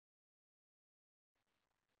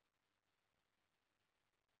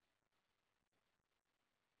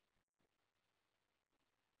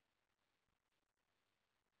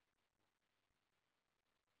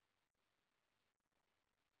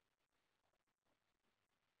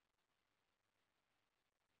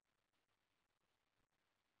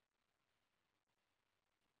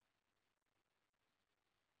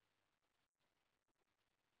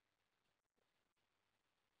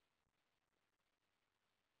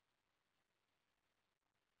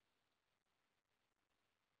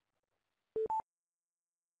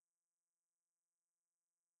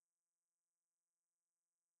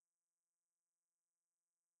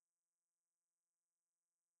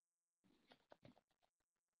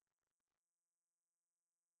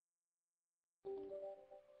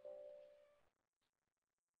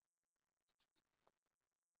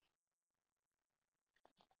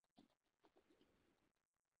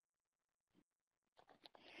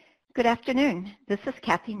Good afternoon. This is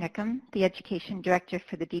Kathy Nickham, the Education Director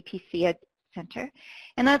for the DPC Ed Center,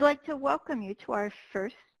 and I'd like to welcome you to our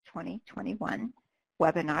first 2021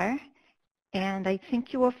 webinar. And I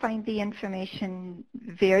think you will find the information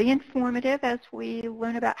very informative as we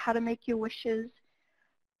learn about how to make your wishes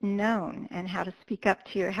known and how to speak up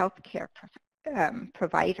to your healthcare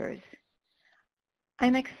providers.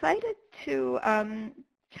 I'm excited to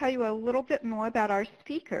tell you a little bit more about our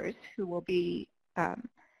speakers who will be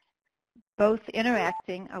both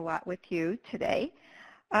interacting a lot with you today.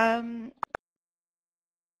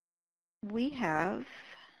 We have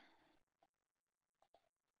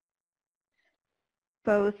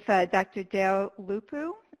both Dr. Dale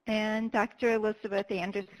Lupu and Dr. Elizabeth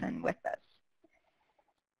Anderson with us.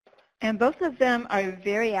 And both of them are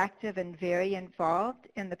very active and very involved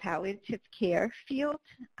in the palliative care field.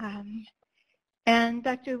 And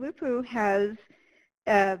Dr. Lupu has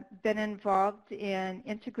been involved in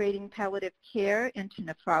integrating palliative care into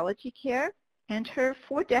nephrology care, and her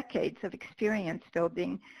 4 decades of experience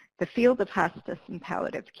building the field of hospice and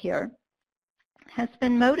palliative care has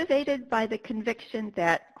been motivated by the conviction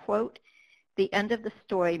that, quote, the end of the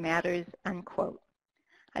story matters, unquote.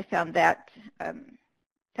 I found that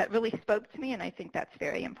that really spoke to me, and I think that's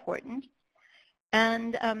very important.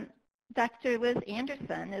 And Dr. Liz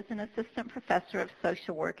Anderson is an assistant professor of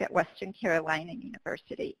social work at Western Carolina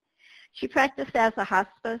University. She practiced as a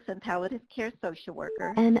hospice and palliative care social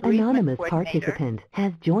worker, An anonymous participant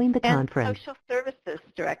has joined the conference, and social services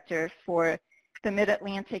director for the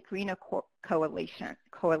Mid-Atlantic Renal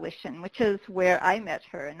Coalition, which is where I met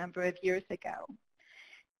her a number of years ago.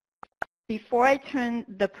 Before I turn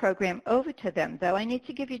the program over to them, though, I need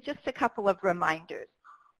to give you just a couple of reminders.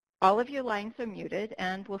 All of your lines are muted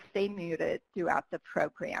and will stay muted throughout the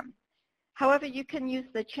program. However, you can use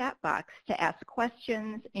the chat box to ask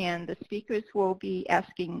questions, and the speakers will be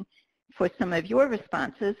asking for some of your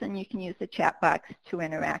responses, and you can use the chat box to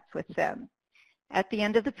interact with them. At the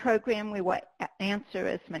end of the program, we will answer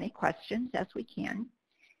as many questions as we can.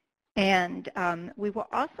 And we will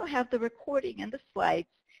also have the recording and the slides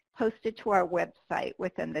posted to our website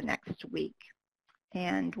within the next week.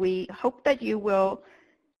 And we hope that you will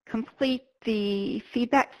complete the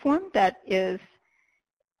feedback form that is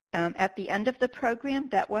at the end of the program.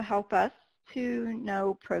 That will help us to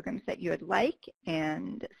know programs that you would like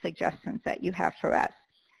and suggestions that you have for us.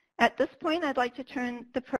 At this point, I'd like to turn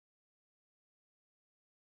the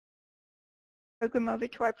program over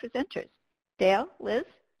to our presenters. Dale, Liz?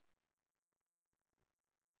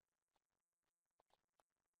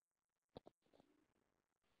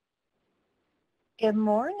 Good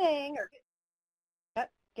morning, or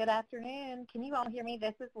good afternoon. Can you all hear me?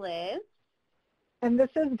 This is Liz. And this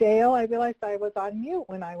is Dale. I realized I was on mute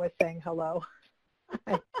when I was saying hello.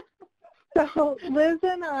 So Liz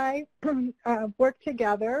and I work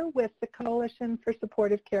together with the Coalition for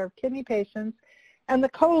Supportive Care of Kidney Patients. And the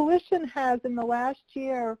coalition has, in the last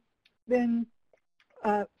year, been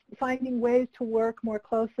finding ways to work more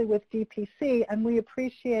closely with DPC. And we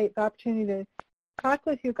appreciate the opportunity to talk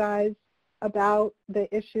with you guys about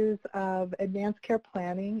the issues of advanced care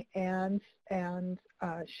planning and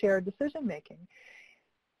shared decision making.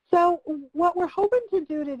 So what we're hoping to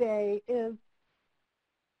do today is,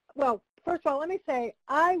 well, first of all, let me say,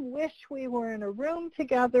 I wish we were in a room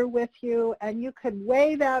together with you and you could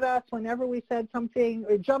wave at us whenever we said something,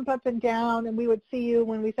 or jump up and down, and we would see you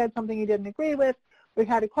when we said something you didn't agree with, we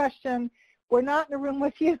had a question. We're not in a room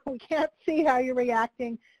with you. We can't see how you're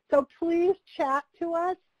reacting. So please chat to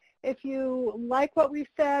us. If you like what we've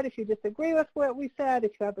said, if you disagree with what we said,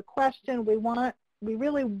 if you have a question, we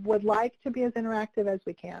really would like to be as interactive as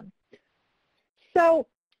we can. So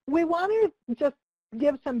we want to just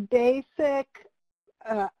give some basic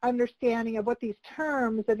understanding of what these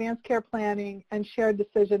terms, advanced care planning and shared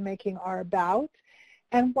decision making, are about,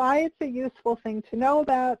 and why it's a useful thing to know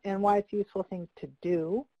about and why it's a useful thing to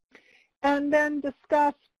do. And then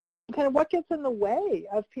discuss kind of what gets in the way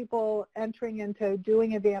of people entering into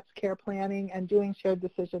doing advanced care planning and doing shared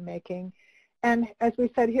decision making. And as we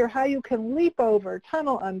said here, how you can leap over,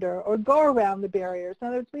 tunnel under, or go around the barriers. In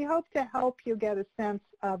other words, we hope to help you get a sense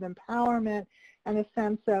of empowerment and a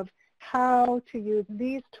sense of how to use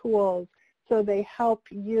these tools so they help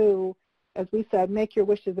you, as we said, make your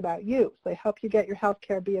wishes about you. So they help you get your health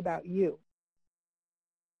care be about you.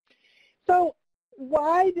 So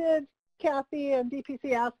why did Kathy and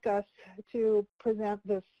DPC ask us to present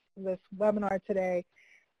this webinar today?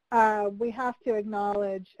 We have to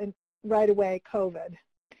acknowledge right away COVID.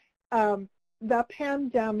 The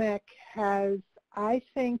pandemic has, I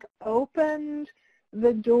think, opened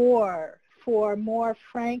the door for more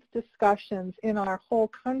frank discussions in our whole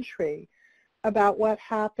country about what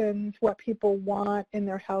happens, what people want in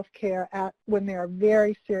their health care when they're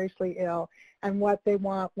very seriously ill, and what they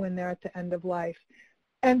want when they're at the end of life.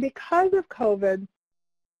 And because of COVID,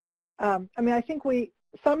 I think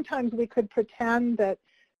sometimes we could pretend that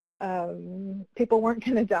people weren't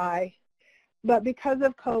going to die, but because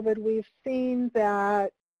of COVID, we've seen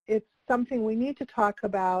that it's something we need to talk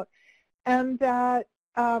about, and that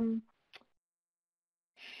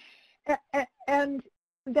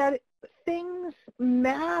things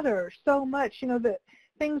matter so much. The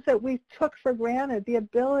things that we took for granted, the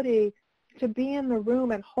ability to be in the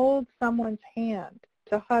room and hold someone's hand,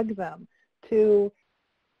 to hug them, to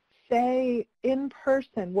say in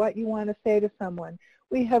person what you want to say to someone.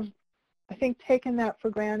 We have, I think, taken that for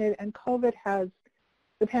granted, and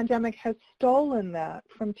the pandemic has stolen that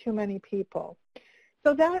from too many people.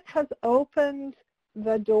 So that has opened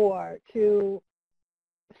the door to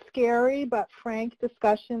scary but frank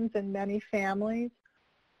discussions in many families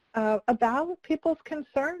about people's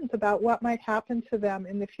concerns about what might happen to them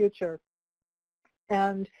in the future,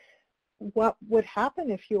 and what would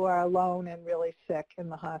happen if you are alone and really sick in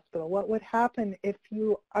the hospital. What would happen if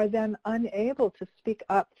you are then unable to speak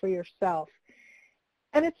up for yourself?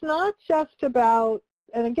 And it's not just about,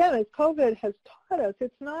 and again, as COVID has taught us,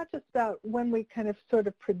 it's not just about when we kind of sort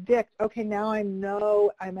of predict, okay, now I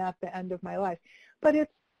know I'm at the end of my life, but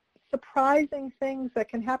it's surprising things that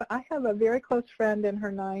can happen. I have a very close friend in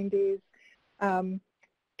her 90s,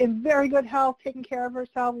 in very good health, taking care of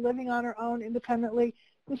herself, living on her own independently.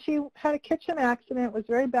 And she had a kitchen accident, was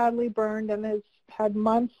very badly burned, and has had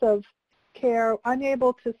months of care,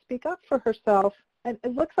 unable to speak up for herself. And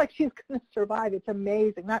it looks like she's going to survive. It's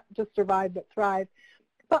amazing, not just survive, but thrive.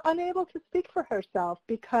 But unable to speak for herself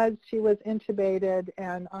because she was intubated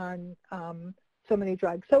and on so many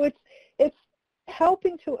drugs. So it's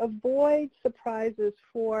helping to avoid surprises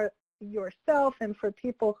for yourself and for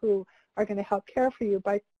people who are going to help care for you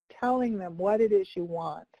by telling them what it is you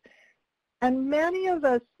want. And many of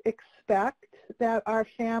us expect that our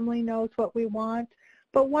family knows what we want,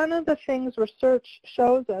 but one of the things research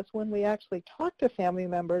shows us when we actually talk to family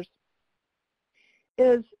members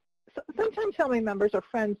is sometimes family members or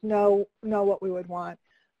friends know what we would want,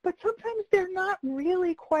 but sometimes they're not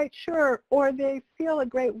really quite sure, or they feel a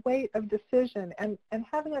great weight of decision, and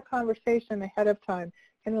having a conversation ahead of time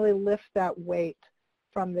can really lift that weight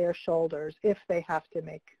from their shoulders if they have to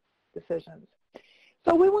make decisions.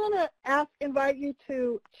 So we want to invite you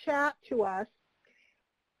to chat to us.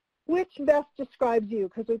 Which best describes you?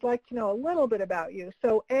 Because we'd like to know a little bit about you.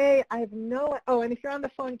 So A, I have and if you're on the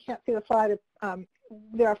phone, you can't see the slide.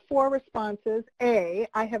 There are 4 responses. A,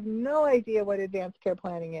 I have no idea what advanced care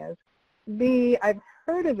planning is. B, I've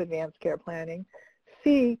heard of advanced care planning.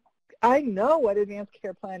 C, I know what advanced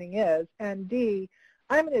care planning is. And D,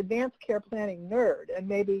 I'm an advanced care planning nerd, and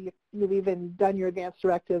maybe you've even done your advanced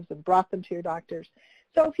directives and brought them to your doctors.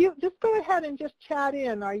 So if you just go ahead and just chat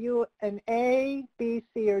in, are you an A, B,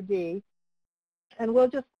 C, or D? And we'll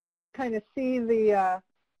just kind of see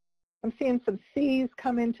I'm seeing some C's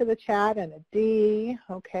come into the chat and a D.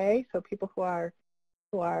 Okay, so people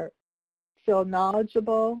who feel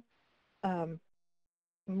knowledgeable.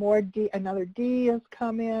 More D, another D has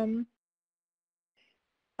come in.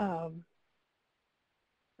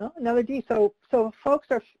 Another D. So folks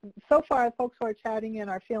so far folks who are chatting in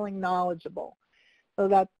are feeling knowledgeable. So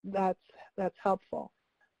that's helpful.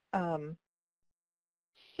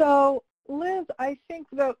 So Liz, I think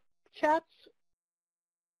the chats.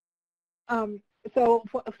 So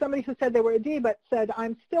somebody who said they were a D but said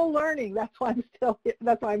I'm still learning. That's why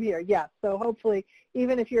I'm here. Yes. So hopefully,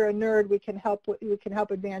 even if you're a nerd, we can help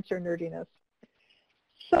advance your nerdiness.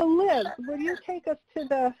 So Liz, would you take us to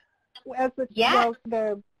the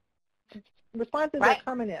responses are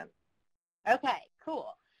coming in? Okay,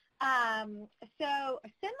 cool. So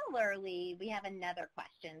similarly, we have another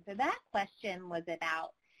question. So that question was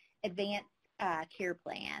about advanced care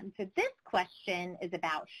plans. So this question is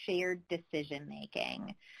about shared decision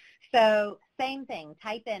making. So same thing,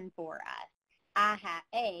 type in for us. I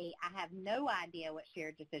have no idea what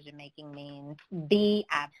shared decision making means. B,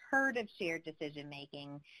 I've heard of shared decision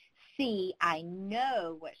making. C, I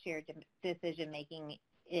know what shared decision making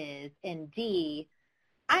is. And D,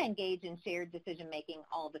 I engage in shared decision making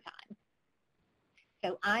all the time.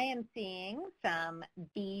 So I am seeing some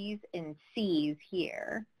B's and C's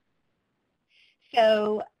here.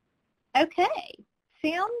 So, okay,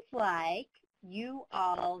 sounds like you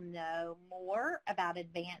all know more about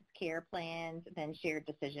advanced care plans than shared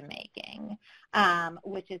decision making,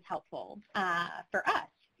 which is helpful for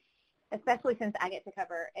us. especially since I get to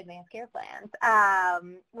cover advanced care plans,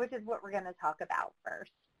 which is what we're going to talk about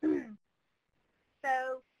first.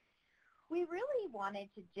 So we really wanted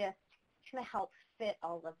to just kind of help fit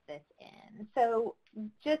all of this in. So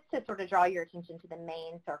just to sort of draw your attention to the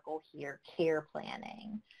main circle here, care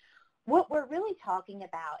planning. What we're really talking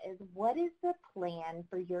about is what is the plan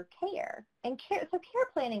for your care? And care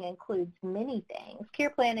planning includes many things. Care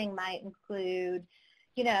planning might include,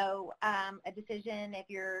 a decision if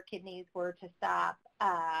your kidneys were to stop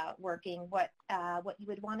working, what you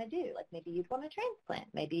would want to do. Like maybe you'd want to transplant.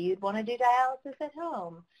 Maybe you'd want to do dialysis at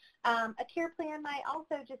home. A care plan might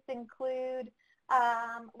also just include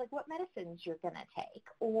like what medicines you're going to take,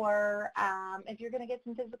 or if you're going to get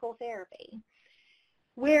some physical therapy.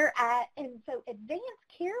 And so advanced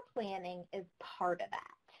care planning is part of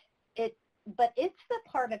that. But it's the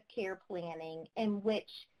part of care planning in which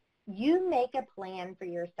you make a plan for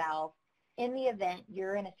yourself in the event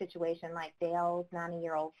you're in a situation like Dale's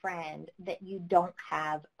 90-year-old friend, that you don't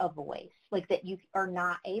have a voice, like that you are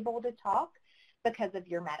not able to talk because of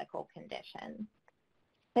your medical condition.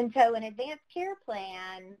 And so an advanced care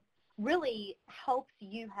plan really helps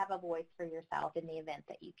you have a voice for yourself in the event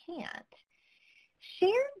that you can't.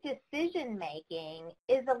 Shared decision-making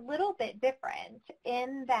is a little bit different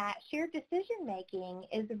in that shared decision-making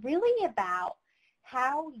is really about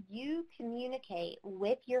how you communicate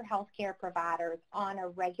with your healthcare providers on a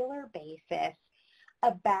regular basis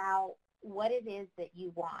about what it is that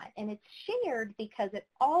you want. And it's shared because it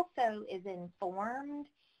also is informed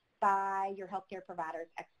by your healthcare provider's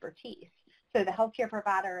expertise. So the healthcare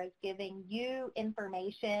provider is giving you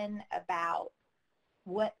information about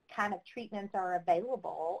what kind of treatments are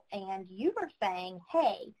available, and you are saying,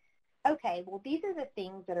 hey, okay, well, these are the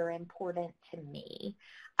things that are important to me.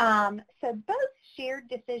 So both shared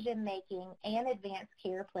decision-making and advanced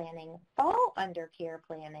care planning fall under care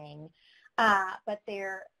planning, but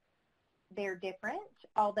they're different,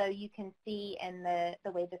 although you can see in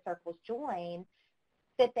the way the circles join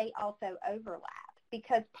that they also overlap,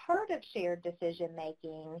 because part of shared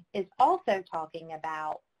decision-making is also talking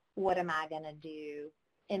about what am I going to do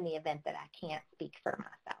in the event that I can't speak for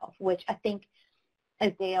myself, which I think,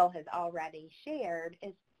 as Dale has already shared,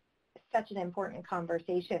 is such an important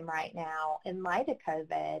conversation right now in light of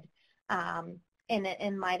COVID, and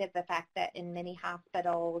in light of the fact that in many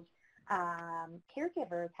hospitals,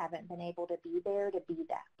 caregivers haven't been able to be there to be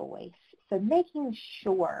that voice. So making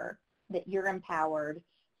sure that you're empowered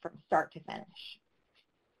from start to finish.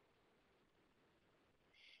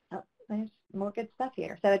 Oh, there's more good stuff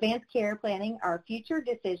here. So advanced care planning are future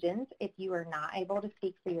decisions if you are not able to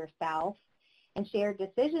speak for yourself. And shared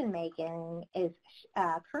decision-making is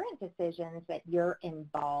current decisions that you're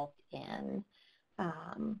involved in.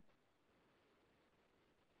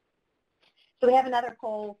 So we have another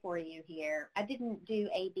poll for you here. I didn't do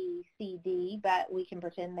A, B, C, D, but we can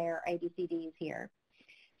pretend they're A, B, C, Ds here.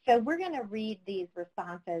 So we're going to read these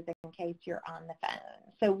responses in case you're on the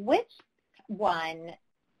phone. So which one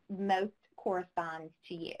most corresponds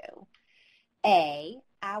to you? A,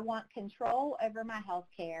 I want control over my health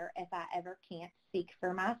care if I ever can't speak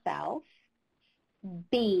for myself.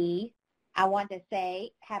 B, I want to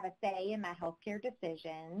have a say in my health care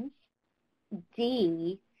decisions.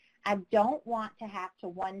 D, I don't want to have to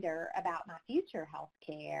wonder about my future health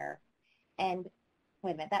care. And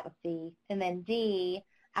wait a minute, that was C. And then D,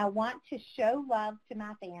 I want to show love to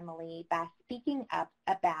my family by speaking up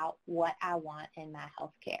about what I want in my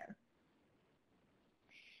health care.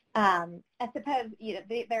 I suppose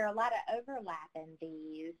there are a lot of overlap in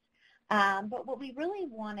these, but what we really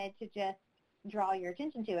wanted to just draw your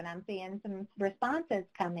attention to, and I'm seeing some responses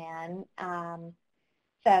come in.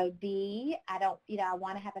 So D, I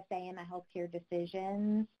want to have a say in my healthcare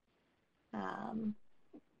decisions.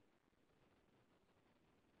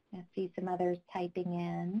 I see some others typing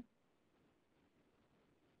in.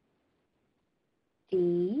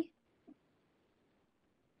 D,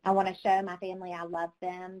 I want to show my family I love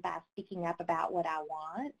them by speaking up about what I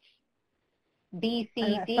want. B,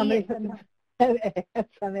 C, D.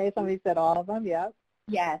 Somebody said all of them, yes.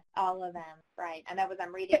 Yes, all of them, right. I know as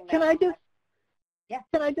I'm reading Can I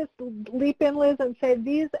just leap in, Liz, and say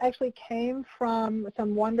these actually came from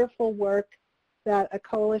some wonderful work that a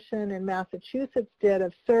coalition in Massachusetts did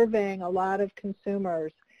of surveying a lot of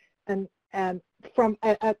consumers and from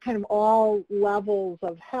at kind of all levels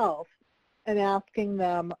of health, and asking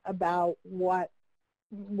them about what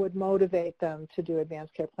would motivate them to do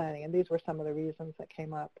advanced care planning. And these were some of the reasons that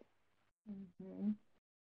came up. Mm-hmm.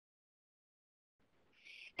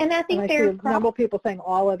 And I think there's a number of people saying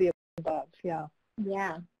all of the above, yeah.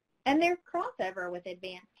 Yeah. And there's crossover with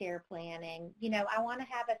advanced care planning. You know, I want to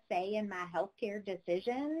have a say in my healthcare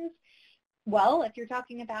decisions. Well, if you're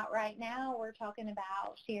talking about right now, we're talking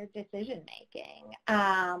about shared decision making.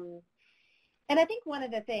 And I think one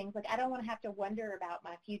of the things, like, I don't want to have to wonder about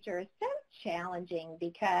my future is so challenging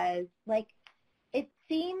because, like, it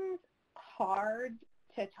seems hard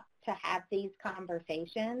to have these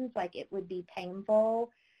conversations. Like, it would be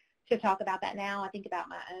painful to talk about that now. I think about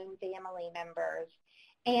my own family members.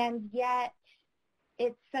 And yet,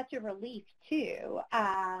 it's such a relief, too,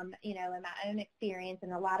 you know, in my own experience.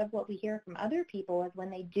 And a lot of what we hear from other people is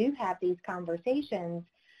when they do have these conversations,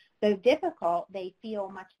 though difficult, they feel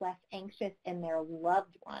much less anxious, and their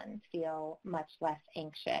loved ones feel much less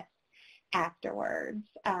anxious afterwards.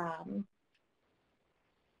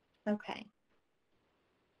 Okay.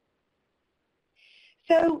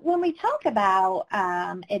 So when we talk about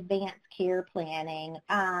advanced care planning,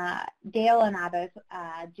 Dale and I both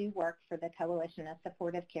do work for the Coalition of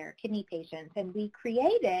Supportive Care Kidney Patients, and we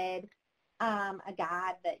created a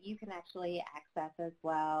guide that you can actually access as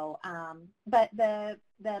well. But the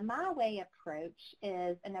My Way approach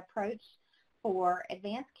is an approach for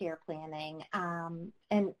advanced care planning, and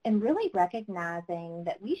really recognizing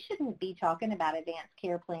that we shouldn't be talking about advanced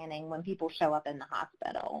care planning when people show up in the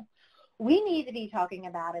hospital. We need to be talking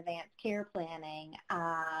about advanced care planning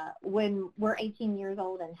when we're 18 years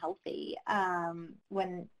old and healthy.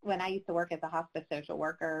 When I used to work as a hospice social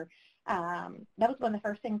worker, that was one of the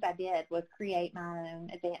first things I did was create my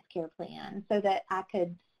own advanced care plan so that I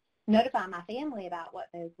could notify my family about what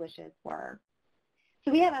those wishes were.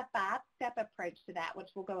 So we have a 5-step approach to that, which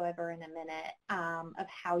we'll go over in a minute, of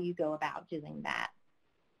how you go about doing that.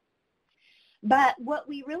 But what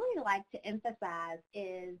we really like to emphasize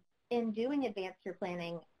is in doing advanced care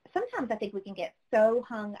planning, sometimes I think we can get so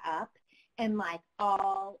hung up in like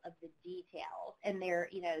all of the details, and there are,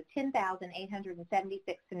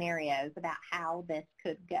 10,876 scenarios about how this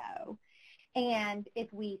could go. And if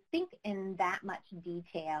we think in that much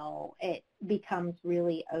detail, it becomes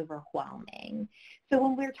really overwhelming. So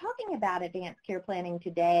when we're talking about advanced care planning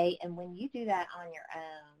today, and when you do that on your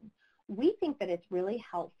own, we think that it's really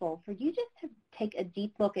helpful for you just to take a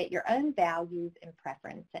deep look at your own values and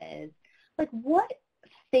preferences. Like, what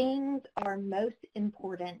things are most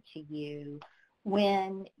important to you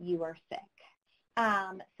when you are sick?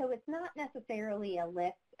 So it's not necessarily a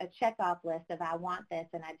checkoff list of I want this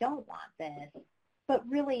and I don't want this, but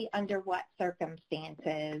really under what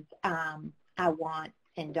circumstances I want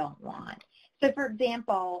and don't want. So, for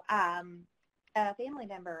example, a family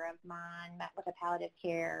member of mine met with a palliative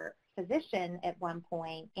care physician at one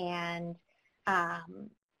point and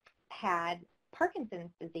had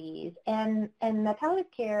Parkinson's disease, and the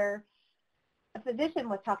palliative care physician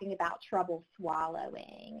was talking about trouble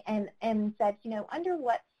swallowing and said, under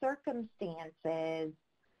what circumstances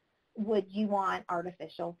would you want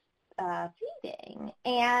artificial feeding?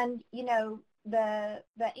 And, the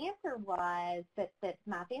answer was that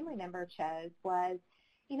my family member chose was,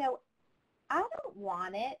 I don't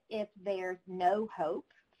want it if there's no hope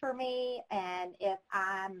for me and if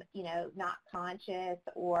I'm, not conscious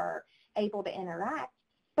or able to interact.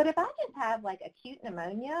 But if I just have like acute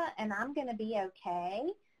pneumonia and I'm going to be okay,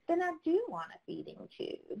 then I do want a feeding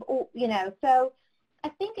tube. Or, so I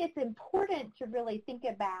think it's important to really think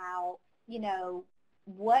about,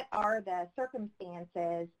 what are the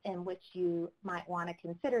circumstances in which you might want to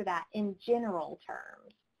consider that in general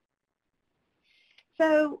terms.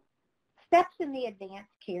 So steps in the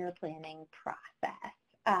advanced care planning process.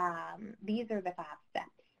 These are the 5 steps.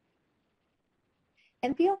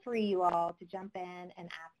 And feel free, you all, to jump in and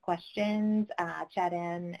ask questions, chat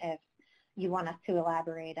in if you want us to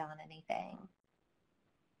elaborate on anything.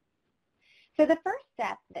 So the first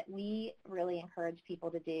step that we really encourage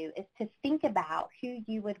people to do is to think about who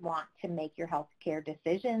you would want to make your healthcare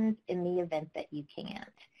decisions in the event that you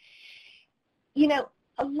can't.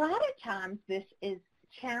 A lot of times this is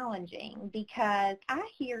challenging because I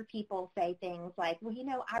hear people say things like, well,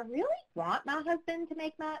 I really want my husband to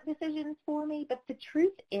make my decisions for me, but the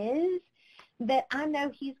truth is that I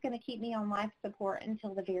know he's going to keep me on life support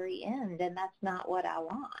until the very end, and that's not what I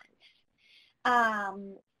want.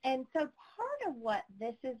 And so part of what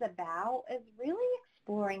this is about is really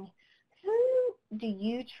exploring who do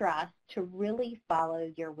you trust to really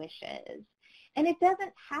follow your wishes. And it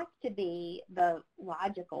doesn't have to be the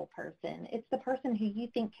logical person. It's the person who you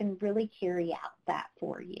think can really carry out that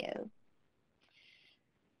for you.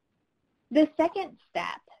 The second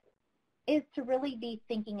step is to really be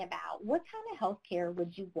thinking about what kind of health care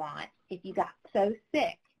would you want if you got so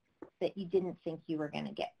sick that you didn't think you were going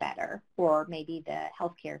to get better, or maybe the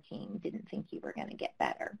healthcare team didn't think you were going to get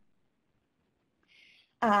better.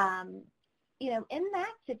 In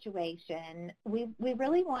that situation, we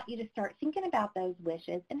really want you to start thinking about those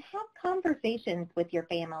wishes and have conversations with your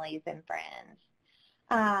families and friends.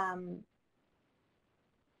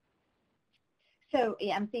 So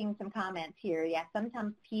yeah, I'm seeing some comments here. Yeah,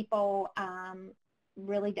 sometimes people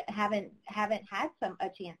really haven't had a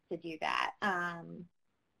chance to do that.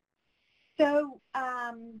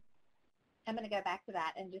 I'm going to go back to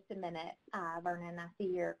that in just a minute, Vernon. I see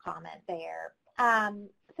your comment there.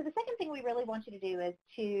 So the second thing we really want you to do is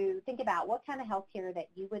to think about what kind of health care that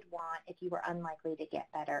you would want if you were unlikely to get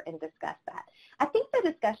better, and discuss that. I think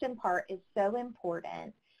the discussion part is so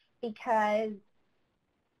important because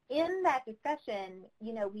in that discussion,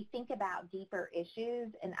 we think about deeper issues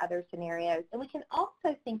and other scenarios, and we can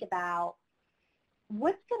also think about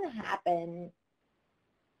what's going to happen.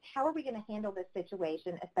 How are we going to handle this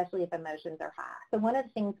situation, especially if emotions are high? So one of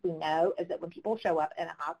the things we know is that when people show up in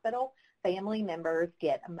a hospital, family members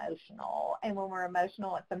get emotional. And when we're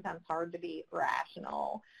emotional, it's sometimes hard to be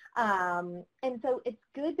rational. And so it's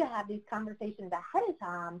good to have these conversations ahead of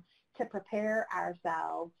time to prepare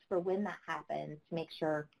ourselves for when that happens, to make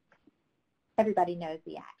sure everybody knows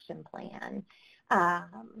the action plan.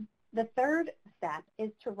 The third step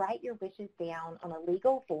is to write your wishes down on a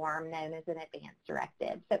legal form known as an advance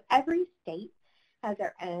directive. So every state has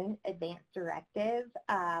their own advance directive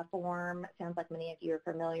form. Sounds like many of you are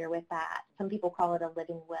familiar with that. Some people call it a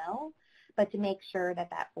living will, but to make sure that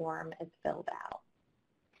that form is filled out.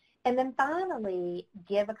 And then finally,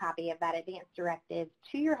 give a copy of that advance directive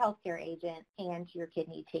to your healthcare agent and to your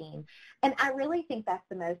kidney team. And I really think that's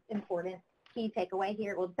the most important key takeaway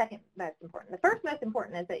here. Well, the second most important. The first most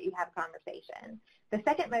important is that you have a conversation. The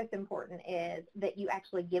second most important is that you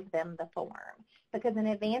actually give them the form, because an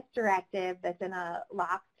advance directive that's in a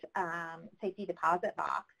locked safety deposit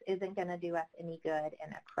box isn't going to do us any good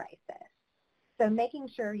in a crisis. So making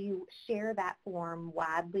sure you share that form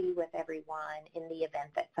widely with everyone in the event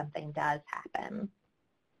that something does happen.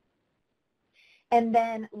 And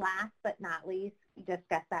then last but not least,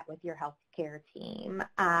 discuss that with your healthcare team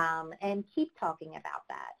and keep talking about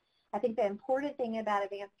that. I think the important thing about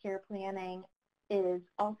advanced care planning is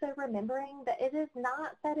also remembering that it is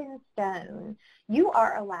not set in stone. You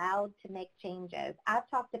are allowed to make changes. I've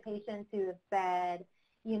talked to patients who have said,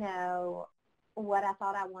 what I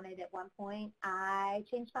thought I wanted at one point, I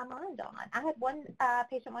changed my mind on. I had one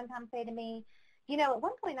patient one time say to me, at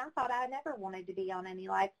one point I thought I never wanted to be on any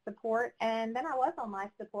life support, and then I was on life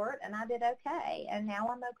support, and I did okay, and now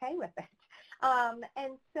I'm okay with it.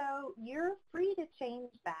 And so you're free to change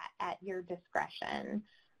that at your discretion.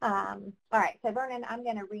 All right, so Vernon, I'm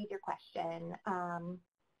going to read your question. I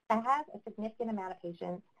have a significant amount of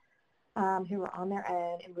patients who are on their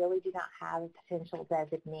own and really do not have a potential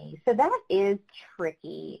designee. So that is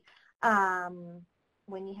tricky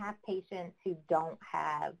when you have patients who don't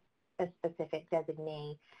have a specific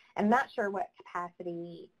designee. I'm not sure what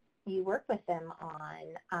capacity you work with them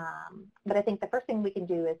on, but I think the first thing we can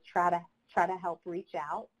do is try to help reach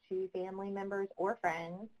out to family members or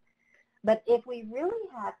friends. But if we really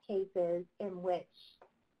have cases in which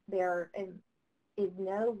there is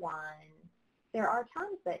no one, there are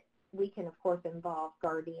times that we can, of course, involve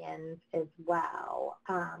guardians as well,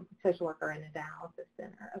 social worker in a dialysis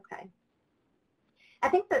center. Okay. I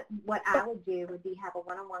think that what I would do would be have a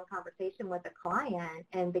one-on-one conversation with a client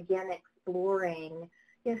and begin exploring,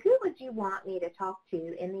 who would you want me to talk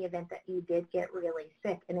to in the event that you did get really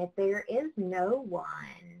sick? And if there is no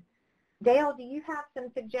one, Dale, do you have some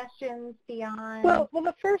suggestions beyond? Well,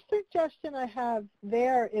 the first suggestion I have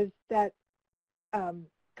there is that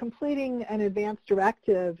completing an advance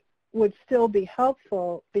directive would still be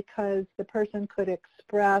helpful, because the person could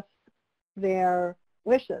express their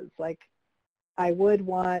wishes, like, I would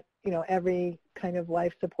want, every kind of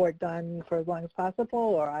life support done for as long as possible,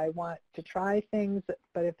 or I want to try things,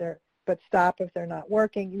 but stop if they're not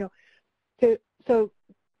working. So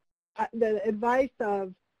the advice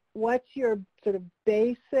of what's your sort of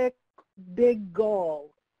basic big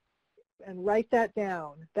goal, and write that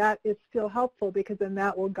down. That is still helpful, because then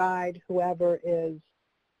that will guide whoever is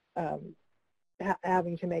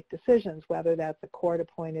having to make decisions, whether that's a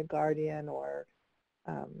court-appointed guardian or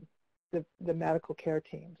the medical care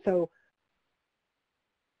team. So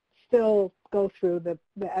still go through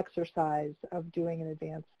the exercise of doing an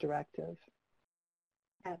advance directive.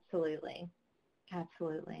 Absolutely.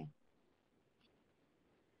 Absolutely.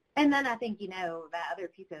 And then I think, the other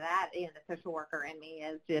piece of that, the social worker in me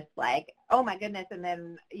is just like, oh my goodness, and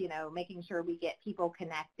then, making sure we get people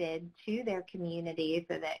connected to their community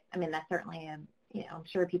so that, that's certainly I'm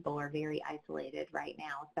sure people are very isolated right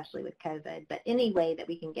now, especially with COVID, but any way that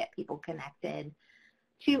we can get people connected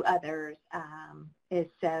to others is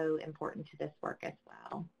so important to this work as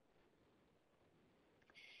well.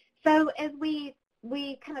 So as we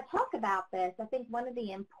kind of talk about this, I think one of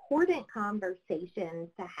the important conversations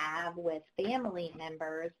to have with family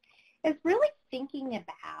members is really thinking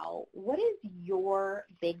about what is your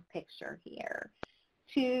big picture here.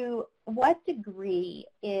 To what degree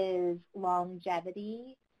is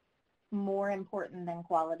longevity more important than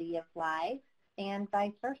quality of life, and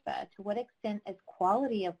vice versa? To what extent is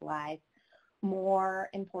quality of life more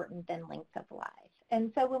important than length of life?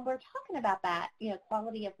 And so when we're talking about that,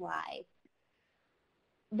 quality of life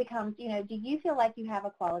becomes, do you feel like you have a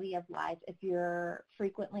quality of life if you're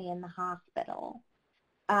frequently in the hospital?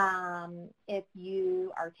 If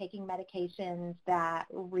you are taking medications that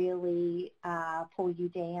really pull you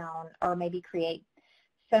down or maybe create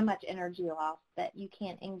so much energy loss that you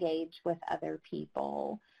can't engage with other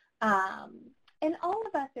people. And all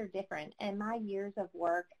of us are different. In my years of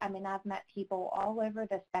work, I've met people all over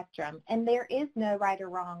the spectrum, and there is no right or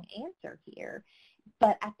wrong answer here.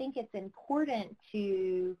 But I think it's important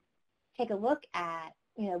to take a look at,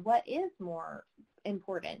 what is more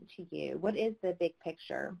important to you? What is the big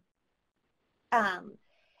picture? And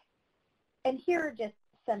here are just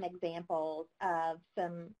some examples of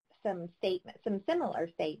some statements, some similar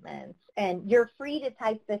statements. And you're free to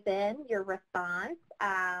type this in, your response,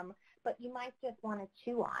 but you might just want to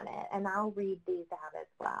chew on it, and I'll read these out as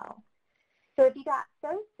well. So if you got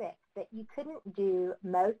so sick that you couldn't do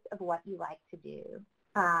most of what you like to do,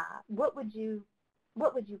 what would you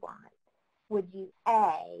want? Would you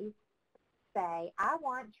A, say, I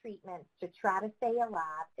want treatments to try to stay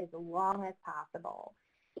alive as long as possible,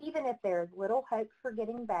 even if there's little hope for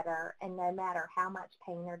getting better and no matter how much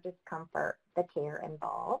pain or discomfort the care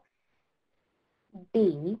involves?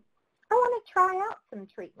 B, I want to try out some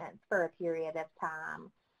treatments for a period of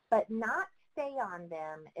time, but not stay on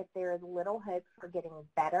them if there is little hope for getting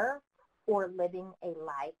better or living a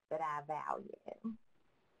life that I value.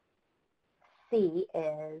 C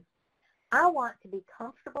is, I want to be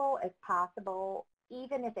comfortable as possible,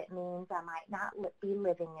 even if it means I might not be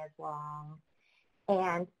living as long.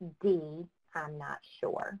 And D, I'm not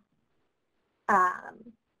sure.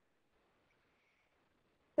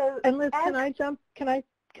 And Liz, can I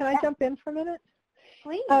jump in for a minute?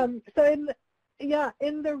 Please. So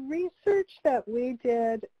in the research that we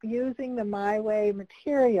did using the My Way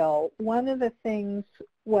material, one of the things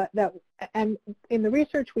and in the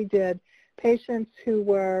research we did, patients who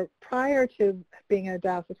were, prior to being in a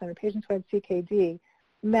dialysis center, patients who had CKD,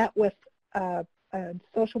 met with a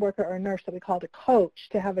social worker or a nurse that we called a coach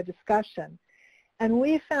to have a discussion. And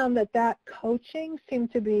we found that coaching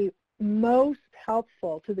seemed to be most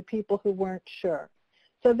helpful to the people who weren't sure.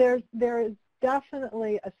 So there is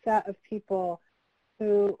definitely a set of people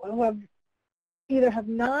who have either have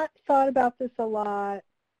not thought about this a lot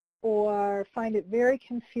or find it very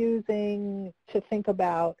confusing to think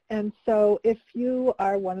about. And so if you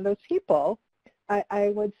are one of those people, I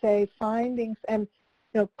would say finding, and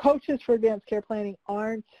coaches for advanced care planning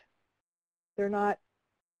they're not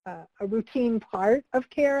a routine part of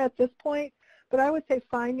care at this point, but I would say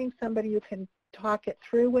finding somebody you can talk it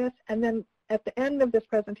through with. And then at the end of this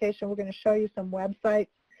presentation, we're going to show you some websites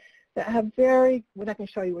that have we're not going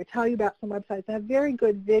to show you, we'll tell you about some websites that have very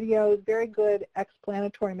good videos, very good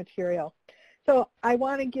explanatory material. So I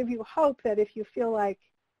want to give you hope that if you feel like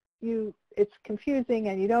it's confusing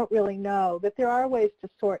and you don't really know, that there are ways to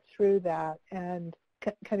sort through that and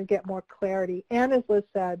kind of get more clarity. And as Liz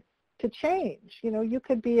said, to change. You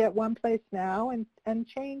could be at one place now and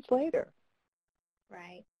change later.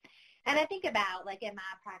 Right. And I think about, like, in my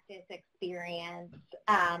practice experience,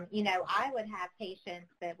 I would have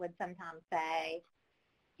patients that would sometimes say,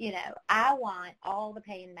 I want all the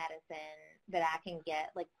pain medicine that I can get.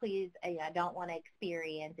 Like, please, I don't want to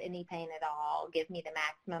experience any pain at all. Give me the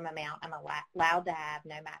maximum amount I'm allowed to have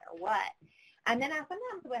no matter what. And then I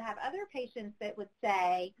sometimes would have other patients that would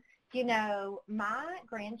say, my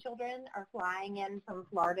grandchildren are flying in from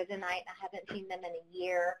Florida tonight, and I haven't seen them in a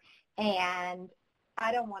year, and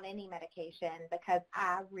I don't want any medication because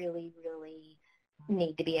I really, really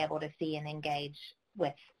need to be able to see and engage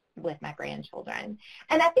with my grandchildren.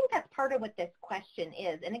 And I think that's part of what this question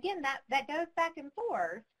is. And again, that goes back and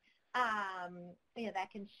forth.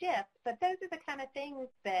 That can shift, but those are the kind of things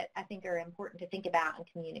that I think are important to think about and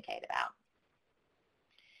communicate about.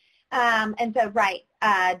 And so, right,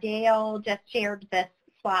 Dale just shared this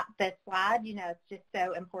slide. It's just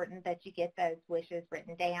so important that you get those wishes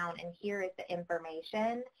written down, and here is the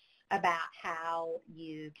information about how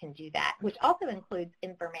you can do that, which also includes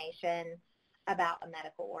information about a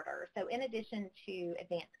medical order. So in addition to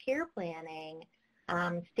advanced care planning,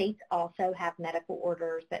 States also have medical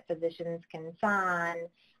orders that physicians can sign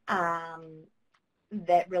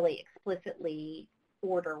that really explicitly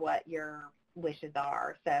order what your wishes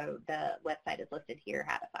are. So the website is listed here,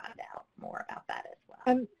 how to find out more about that as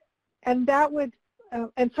well. And that would,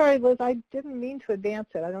 and sorry, Liz, I didn't mean to advance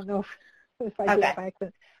it. I don't know if I did by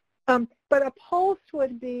accident. But a pulse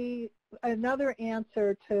would be another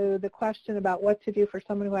answer to the question about what to do for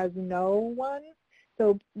someone who has no one.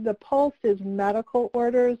 So the pulse is medical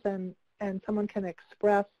orders, and someone can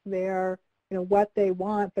express their, what they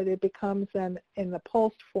want, but it becomes then in the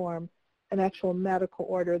pulse form an actual medical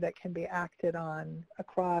order that can be acted on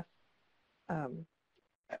across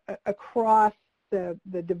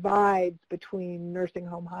the divides between nursing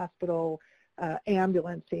home, hospital,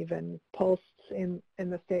 ambulance, even pulse in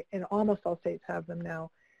the state, and almost all states have them now.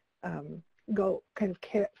 Go kind of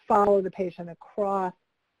follow the patient across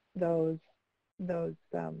those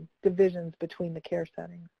divisions between the care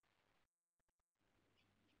settings.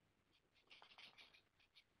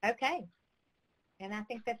 Okay, and I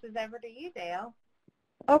think this is over to you, Dale.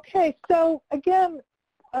 Okay, so again,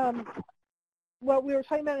 what we were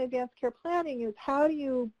talking about in advanced care planning is how do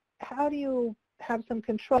you have some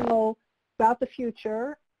control about the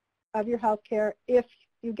future of your health care if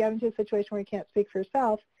you get into a situation where you can't speak for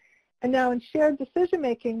yourself. And now in shared decision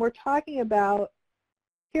making, we're talking about,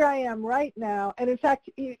 here I am right now, and in fact,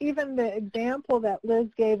 even the example that Liz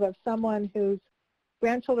gave of someone whose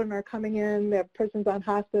grandchildren are coming in, the person's on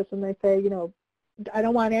hospice, and they say, I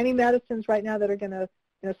don't want any medicines right now that are going to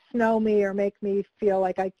snow me or make me feel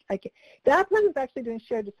like I can't. That person's actually doing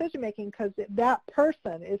shared decision making because that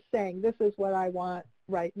person is saying, this is what I want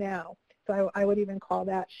right now. So I would even call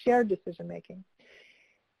that shared decision making.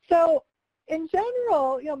 So in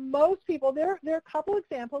general, most people, there are a couple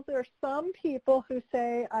examples. There are some people who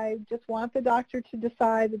say, I just want the doctor to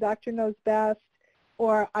decide, the doctor knows best,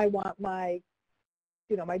 or I want my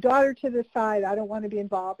daughter to decide, I don't want to be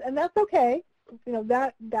involved. And that's okay.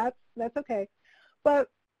 That's okay. But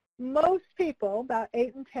most people, about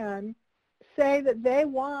 8 in 10, say that they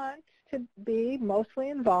want to be mostly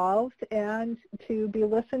involved and to be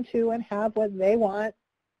listened to and have what they want,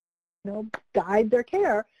 guide their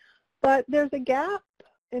care. But there's a gap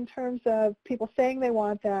in terms of people saying they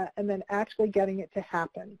want that and then actually getting it to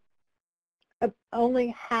happen.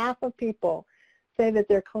 Only half of people say that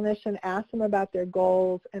their clinician asked them about their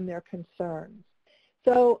goals and their concerns.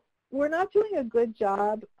 So we're not doing a good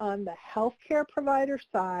job on the healthcare provider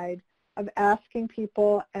side of asking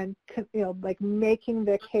people and, making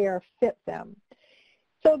the care fit them.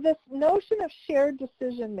 So this notion of shared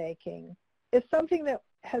decision making is something that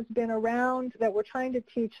has been around that we're trying to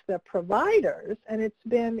teach the providers, and it's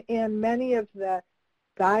been in many of the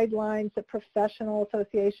guidelines that professional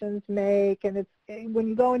associations make, and it's when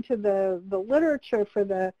you go into the literature for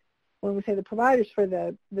when we say the providers, for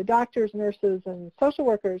the doctors, nurses, and social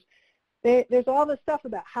workers, there's all this stuff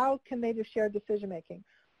about how can they do shared decision making.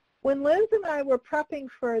 When Liz and I were prepping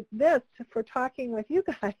for this, for talking with you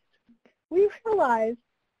guys, we realized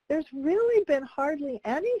there's really been hardly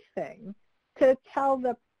anything to tell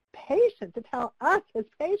the patient, to tell us as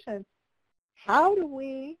patients,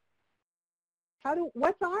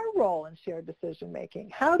 what's our role in shared decision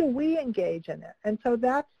making? How do we engage in it? And so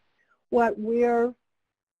that's what we're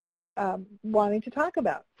wanting to talk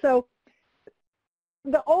about. So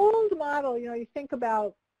the old model, you think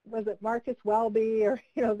about, was it Marcus Welby or,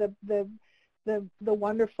 the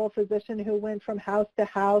wonderful physician who went from house to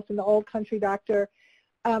house and the old country doctor.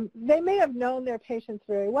 They may have known their patients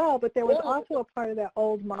very well, but there was also a part of that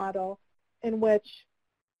old model in which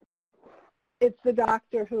it's the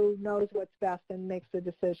doctor who knows what's best and makes the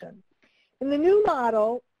decision. In the new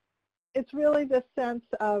model, it's really the sense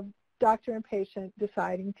of doctor and patient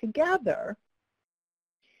deciding together.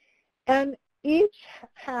 And a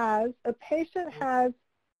patient has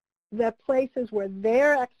the places where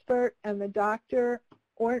they're expert, and the doctor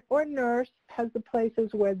or nurse has the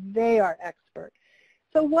places where they are expert.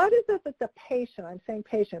 So what is it that the patient, I'm saying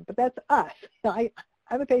patient, but that's us.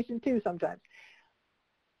 I'm a patient too sometimes.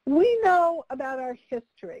 We know about our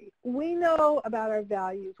history. We know about our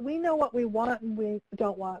values. We know what we want and we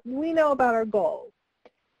don't want. We know about our goals.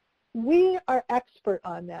 We are expert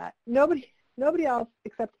on that. Nobody else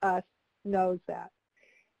except us knows that.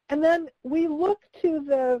 And then we look to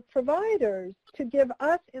the providers to give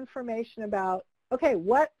us information about, okay,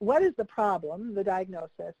 what is the problem, the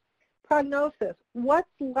diagnosis, prognosis, what's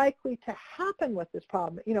likely to happen with this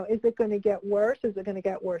problem? Is it going to get worse? Is it going to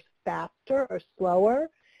get worse faster or slower?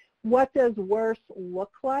 What does worse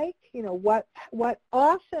look like? What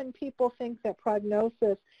often people think that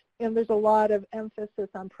prognosis, and there's a lot of emphasis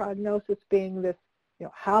on prognosis being this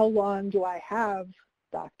how long do I have,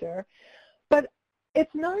 doctor? But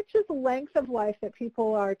it's not just length of life that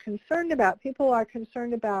people are concerned about. People are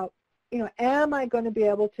concerned about, am I going to be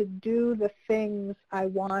able to do the things I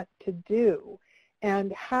want to do?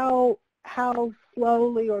 And how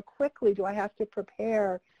slowly or quickly do I have to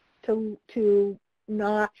prepare to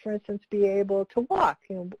not, for instance, be able to walk?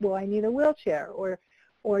 Will I need a wheelchair?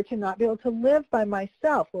 Or to not be able to live by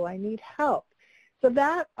myself? Will I need help? So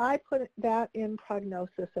that, I put that in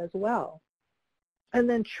prognosis as well. And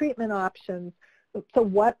then treatment options. So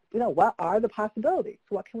what are the possibilities?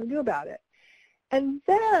 What can we do about it? And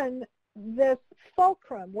then this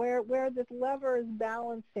fulcrum where this lever is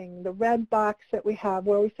balancing, the red box that we have,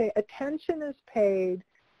 where we say attention is paid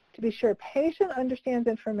to be sure patient understands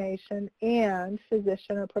information and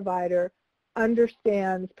physician or provider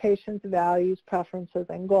understands patient's values, preferences,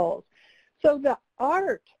 and goals. So the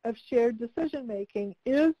art of shared decision-making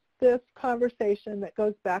is this conversation that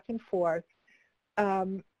goes back and forth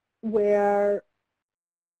where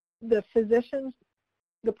the physicians,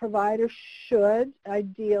 the provider should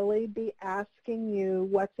ideally be asking you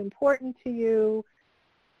what's important to you,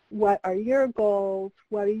 what are your goals,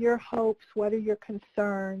 what are your hopes, what are your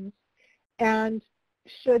concerns, and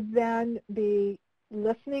should then be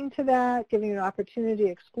listening to that, giving you an opportunity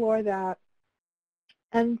to explore that,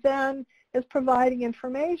 and then is providing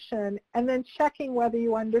information and then checking whether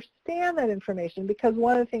you understand that information, because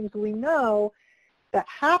one of the things we know that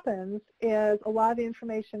happens is a lot of the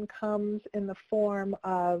information comes in the form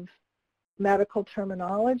of medical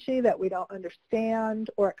terminology that we don't understand,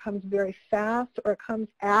 or it comes very fast, or it comes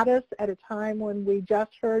at us at a time when we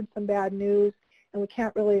just heard some bad news and we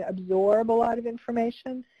can't really absorb a lot of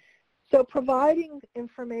information. So providing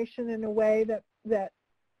information in a way that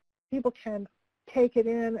people can take it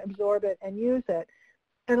in, absorb it, and use it.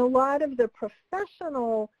 And a lot of the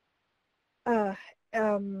professional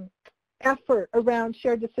effort around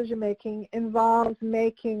shared decision-making involves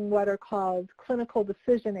making what are called clinical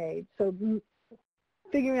decision aids. So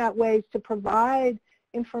figuring out ways to provide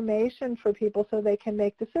information for people so they can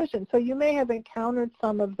make decisions. So you may have encountered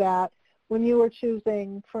some of that when you were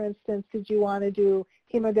choosing, for instance, did you want to do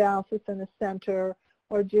hemodialysis in a center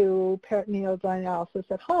or do peritoneal dialysis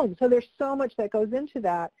at home? So there's so much that goes into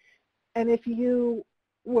that. And if you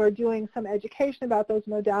were doing some education about those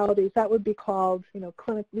modalities, that would be called,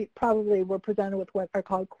 we probably were presented with what are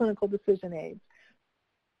called clinical decision aids.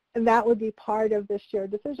 And that would be part of this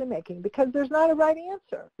shared decision making, because there's not a right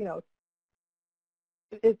answer.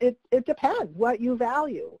 It depends what you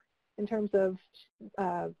value in terms of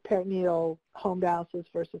peritoneal home dialysis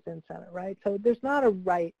versus in-center, right? So there's not a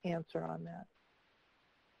right answer on that.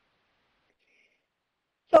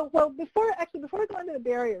 So, well, before we go into the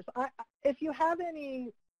barriers, if you have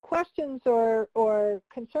any questions or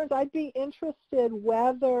concerns, I'd be interested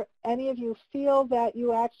whether any of you feel that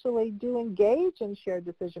you actually do engage in shared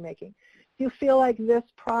decision-making. Do you feel like this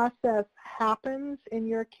process happens in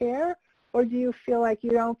your care, or do you feel like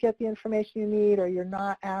you don't get the information you need, or you're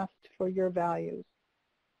not asked for your values?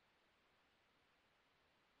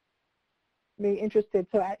 Be interested,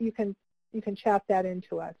 so you can chat that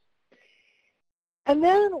into us. And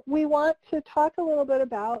then we want to talk a little bit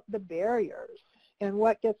about the barriers and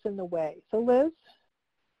what gets in the way. So Liz?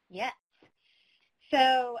 Yes.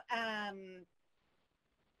 So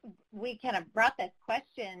we kind of brought this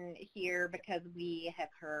question here because we have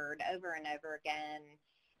heard over and over again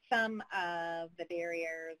some of the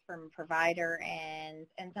barriers from provider end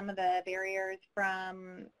and some of the barriers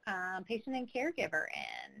from patient and caregiver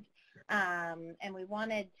end. And we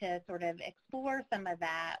wanted to sort of explore some of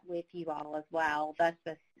that with you all as well. Thus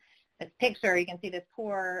this picture, you can see this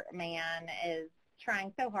poor man is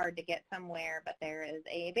trying so hard to get somewhere, but there is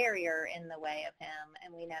a barrier in the way of him,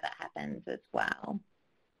 and we know that happens as well.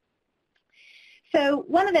 So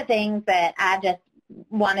one of the things that I just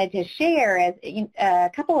wanted to share is a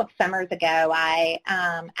couple of summers ago, I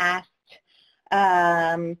asked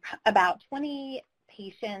about 20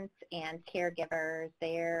 patients and caregivers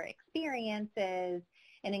their experiences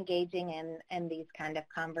in engaging in these kind of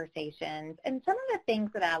conversations. And some of the things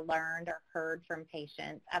that I learned or heard from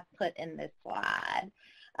patients I've put in this slide.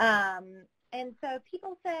 And so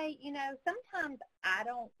people say, sometimes I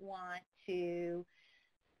don't want to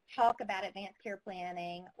talk about advanced care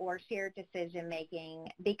planning or shared decision making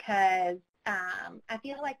because I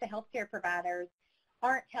feel like the healthcare providers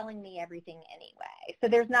aren't telling me everything anyway. So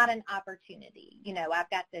there's not an opportunity. I've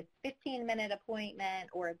got this 15-minute appointment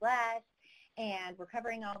or less, and we're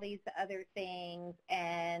covering all these other things,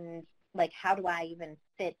 and like, how do I even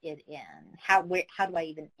fit it in? How do I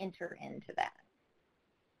even enter into that?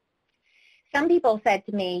 some people said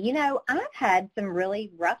to me, you know, I've had some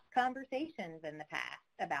really rough conversations in the past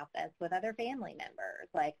about this with other family members.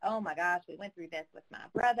 Like, oh my gosh, we went through this with my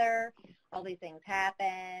brother. All these things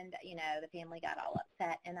happened. You know, the family got all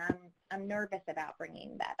upset, and I'm nervous about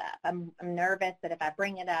bringing that up. I'm nervous that if I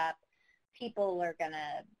bring it up, people are going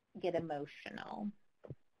to get emotional.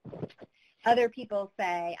 Other people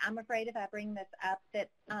say, I'm afraid if I bring this up that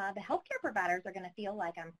the healthcare providers are going to feel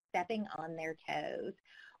like I'm stepping on their toes,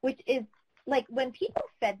 which is like when people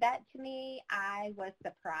said that to me, I was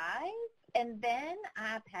surprised. And then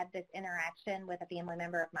I've had this interaction with a family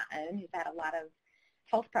member of my own who's had a lot of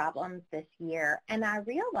health problems this year. And I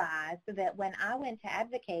realized that when I went to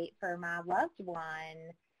advocate for my loved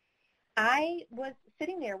one, I was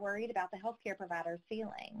sitting there worried about the healthcare providers'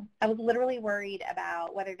 feeling. I was literally worried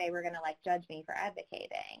about whether they were going to, like, judge me for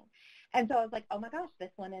advocating. And so I was like, oh, my gosh,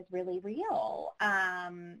 this one is really real.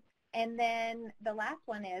 And then the last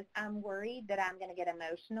one is I'm worried that I'm going to get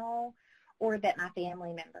emotional or that my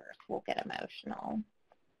family members will get emotional.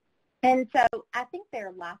 And so I think there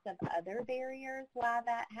are lots of other barriers why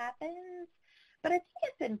that happens, but I think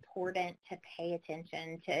it's important to pay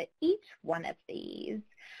attention to each one of these.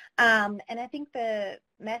 And I think the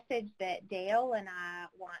message that Dale and I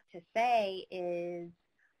want to say is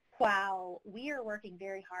while we are working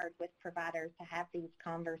very hard with providers to have these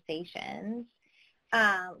conversations,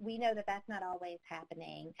 we know that that's not always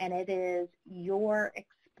happening, and it is your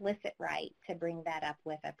explicit right to bring that up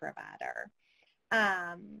with a provider.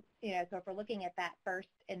 You know, so if we're looking at that first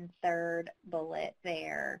and third bullet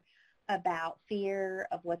there about fear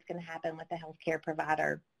of what's going to happen with the healthcare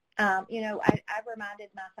provider, you know, I've reminded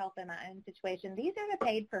myself in my own situation, these are the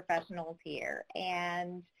paid professionals here,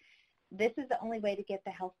 and this is the only way to get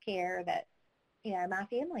the health care that, you know, my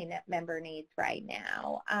family member needs right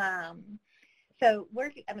now. So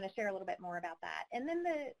I'm going to share a little bit more about that. And then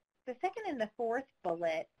the second and the fourth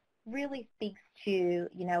bullet really speaks to,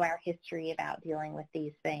 you know, our history about dealing with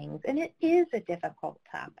these things. And it is a difficult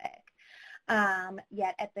topic.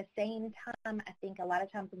 Yet at the same time, I think a lot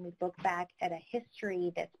of times when we look back at a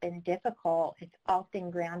history that's been difficult, it's often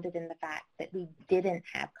grounded in the fact that we didn't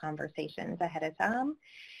have conversations ahead of time.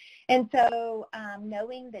 And so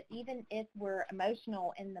knowing that even if we're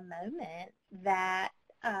emotional in the moment, that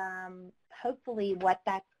hopefully what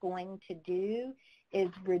that's going to do is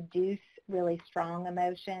reduce really strong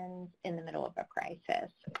emotions in the middle of a crisis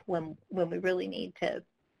when we really need to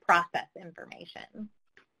process information.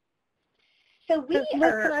 So Can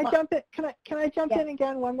I jump in? Can I jump in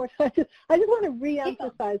again one more time? I just want to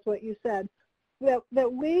reemphasize what you said.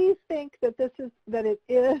 That we think that it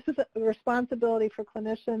is a responsibility for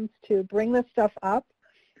clinicians to bring this stuff up,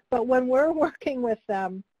 but when we're working with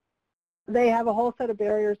them, they have a whole set of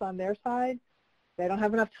barriers on their side. They don't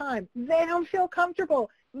have enough time. They don't feel comfortable.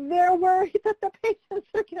 They're worried that the patients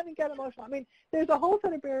are going to get emotional. I mean, there's a whole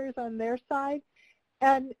set of barriers on their side.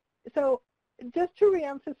 And so just to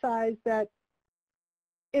reemphasize that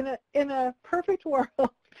in a perfect world,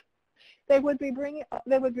 they would be bringing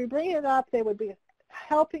it up. They would be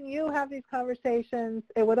helping you have these conversations.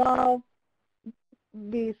 It would all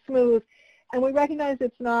be smooth. And we recognize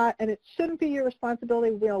it's not, and it shouldn't be your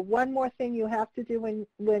responsibility. You know, one more thing you have to do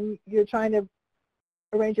when you're trying to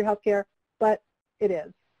arrange your health care, but it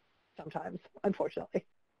is sometimes, unfortunately.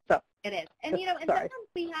 So it is. And, you know, and sometimes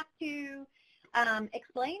we have to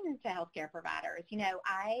explain to healthcare providers. You know,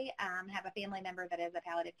 I have a family member that is a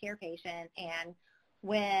palliative care patient, and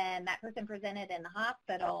when that person presented in the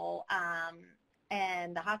hospital,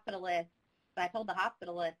 and I told the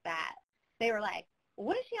hospitalist that, they were like,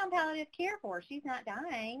 what is she on palliative care for? She's not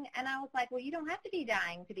dying. And I was like, well, you don't have to be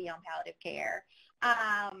dying to be on palliative care.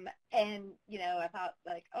 And, you know, I thought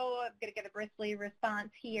like, oh, I'm going to get a bristly response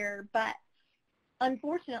here. But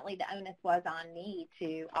unfortunately, the onus was on me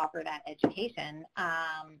to offer that education.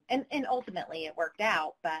 And ultimately it worked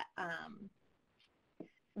out. But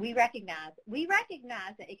we recognize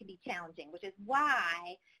that it can be challenging, which is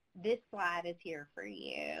why this slide is here for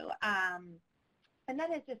you. And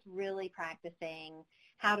that is just really practicing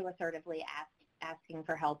how to assertively asking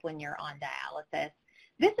for help when you're on dialysis.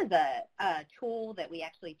 This is a tool that we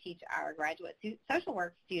actually teach our graduate social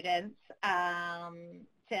work students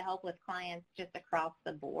to help with clients just across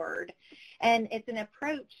the board. And it's an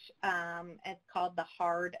approach, it's called the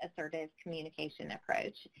hard assertive communication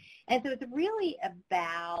approach. And so it's really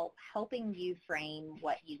about helping you frame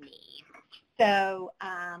what you need. So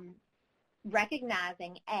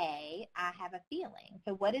recognizing, I have a feeling.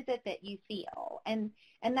 So what is it that you feel? And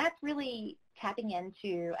that's really tapping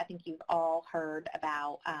into, I think you've all heard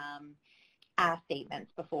about I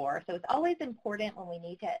statements before. So it's always important when we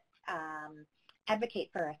need to advocate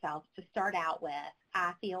for ourselves to start out with,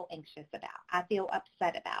 I feel anxious about, I feel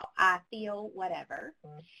upset about, I feel whatever.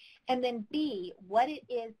 And then B, what it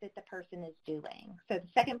is that the person is doing. So the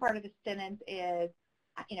second part of the sentence is,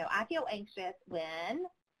 I feel anxious when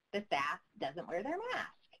the staff doesn't wear their mask.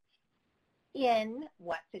 In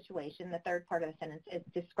what situation? The third part of the sentence is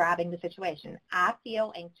describing the situation. I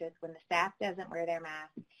feel anxious when the staff doesn't wear their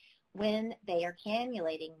mask, when they are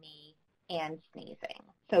cannulating me and sneezing.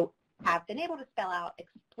 So I've been able to spell out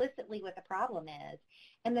explicitly what the problem is.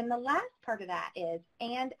 And then the last part of that is,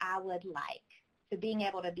 and I would like. So being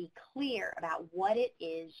able to be clear about what it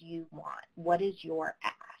is you want. What is your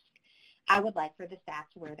ask? I would like for the staff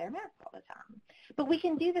to wear their mask all the time. But we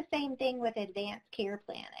can do the same thing with advanced care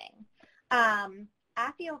planning.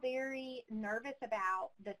 I feel very nervous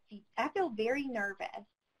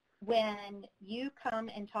when you come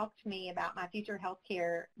and talk to me about my future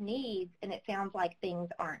healthcare needs and it sounds like things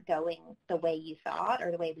aren't going the way you thought or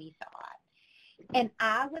the way we thought. And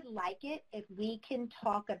I would like it if we can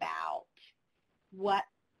talk about what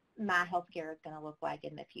my healthcare is going to look like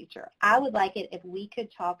in the future. I would like it if we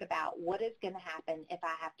could talk about what is going to happen if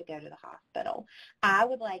I have to go to the hospital. I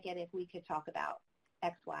would like it if we could talk about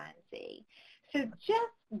X, Y, and Z. So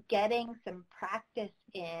just getting some practice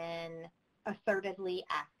in assertively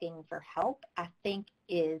asking for help, I think,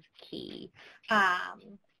 is key.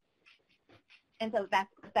 And so that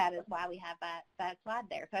is why we have that slide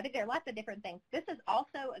there. So I think there are lots of different things. This is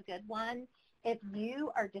also a good one if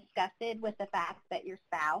you are disgusted with the fact that your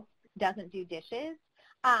spouse doesn't do dishes.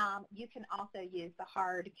 You can also use the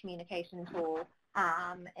hard communication tool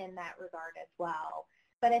in that regard as well.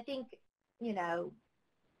 But I think,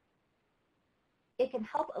 it can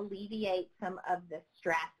help alleviate some of the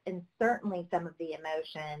stress and certainly some of the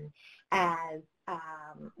emotion as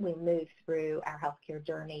we move through our healthcare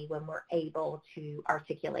journey when we're able to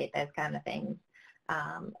articulate those kind of things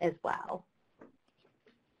as well.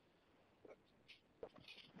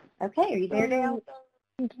 Okay, are you there, Dale?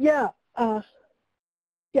 Yeah.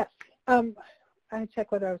 Yes. I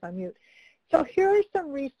check whether I was on mute. So here are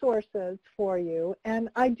some resources for you, and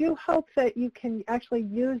I do hope that you can actually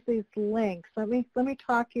use these links. Let me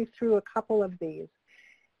talk you through a couple of these.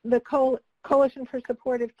 The Coalition for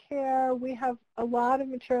Supportive Care, we have a lot of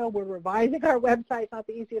material. We're revising our website. It's not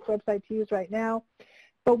the easiest website to use right now,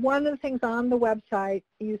 but one of the things on the website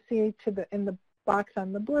you see in the box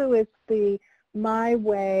on the blue is the My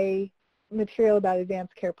Way material about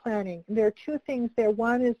advanced care planning. There are two things there.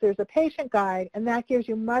 One is there's a patient guide, and that gives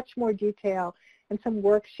you much more detail and some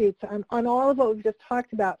worksheets on all of what we've just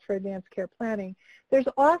talked about for advanced care planning. There's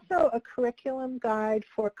also a curriculum guide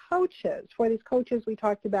for coaches, for these coaches we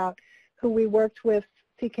talked about who we worked with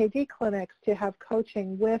CKD clinics to have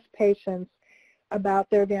coaching with patients about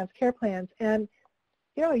their advanced care plans. And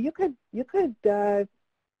you could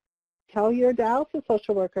tell your dialysis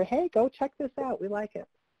social worker, hey, go check this out. We like it.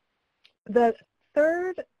 The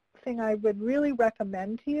third thing I would really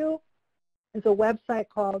recommend to you is a website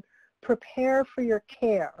called Prepare for Your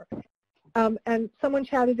Care. And someone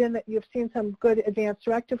chatted in that you've seen some good advanced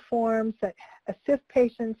directive forms that assist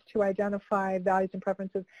patients to identify values and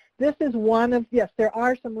preferences. This is one of, yes, there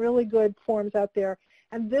are some really good forms out there,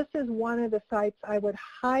 and this is one of the sites I would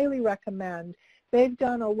highly recommend. They've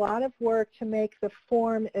done a lot of work to make the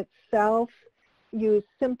form itself use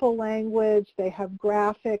simple language. They have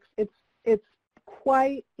graphics. It's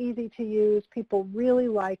quite easy to use. People really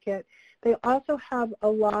like it. They also have a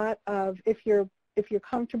lot of, if you're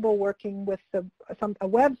comfortable working with a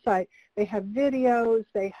website, they have videos.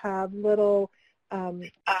 They have little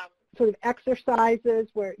sort of exercises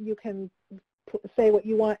where you can say what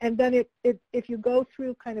you want. And then if you go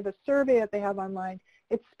through kind of a survey that they have online,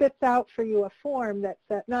 it spits out for you a form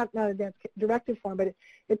that's not an advanced directive form, but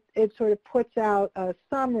it sort of puts out a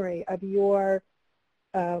summary of your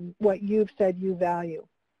what you've said you value.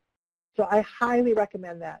 So I highly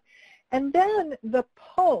recommend that. And then the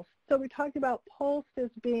Pulse. So we talked about Pulse is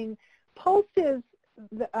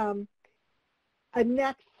a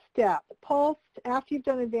next step. Pulse, after you've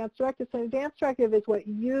done advanced directive, so advanced directive is what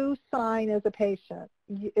you sign as a patient.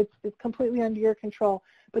 It's completely under your control.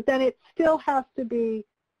 But then it still has to be,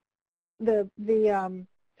 the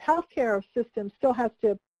healthcare system still has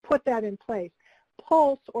to put that in place.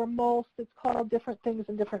 Pulse or MOLS, it's called different things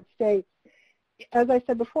in different states. As I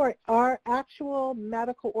said before, are actual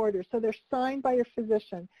medical orders. So they're signed by your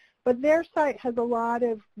physician. But their site has a lot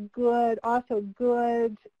of good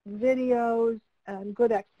videos and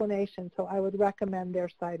good explanations. So I would recommend their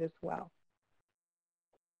site as well.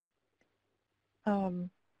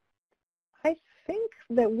 I think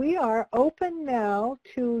that we are open now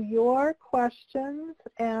to your questions,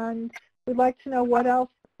 and we'd like to know what else.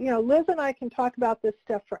 Liz and I can talk about this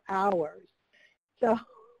stuff for hours. So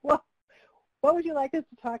what would you like us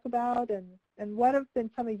to talk about, and what have been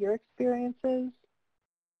some of your experiences?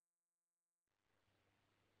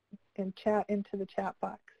 And chat into the chat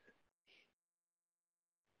box.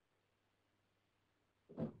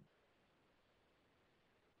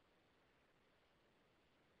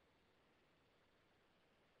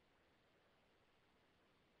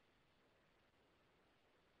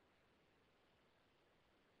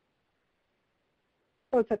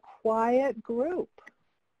 So it's a quiet group.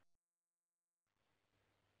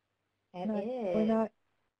 It is. We're not,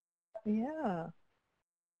 yeah.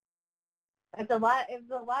 It's a lot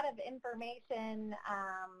of information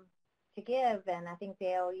to give, and I think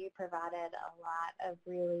Dale, you provided a lot of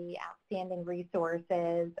really outstanding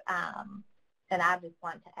resources. And I just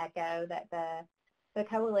want to echo that the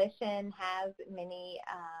coalition has many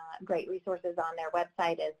great resources on their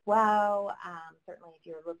website as well. Certainly, if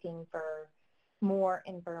you're looking for more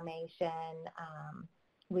information,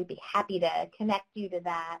 we'd be happy to connect you to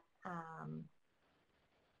that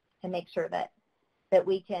and make sure that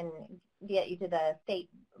we can get you to the state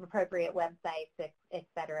appropriate websites, et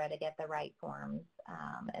cetera, to get the right forms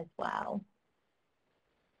as well.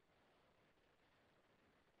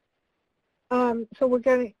 So we're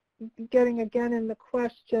getting again in the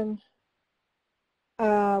question,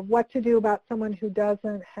 what to do about someone who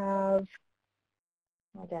doesn't have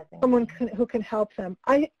someone who can help them.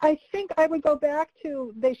 I think I would go back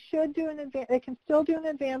to they can still do an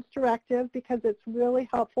advance directive, because it's really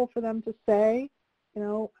helpful for them to say,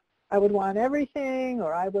 I would want everything,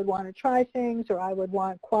 or I would want to try things, or I would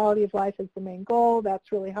want quality of life as the main goal.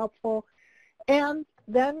 That's really helpful. And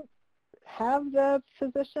then have the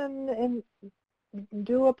physician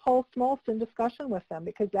do a post-Molson discussion with them,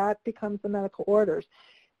 because that becomes the medical orders.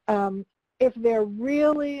 If they're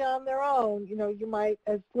really on their own, you might,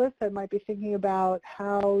 as Liz said, might be thinking about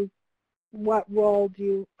what role do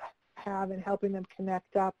you have in helping them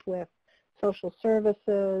connect up with social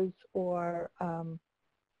services or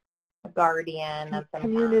a guardian of some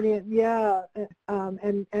community, kind. yeah,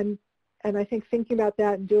 and I think thinking about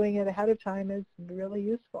that and doing it ahead of time is really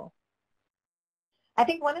useful. I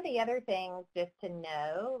think one of the other things just to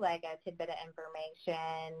know, like a tidbit of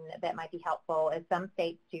information that might be helpful, is some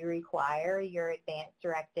states do require your advance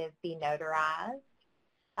directive be notarized,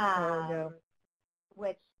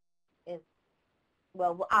 which is,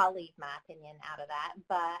 well, I'll leave my opinion out of that,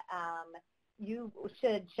 but you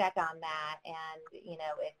should check on that, and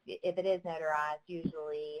if it is notarized,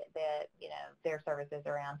 usually there are services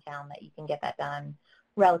around town that you can get that done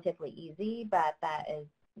relatively easy, but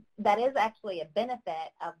that is actually a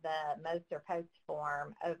benefit of the most or post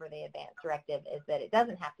form over the advance directive, is that it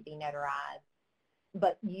doesn't have to be notarized,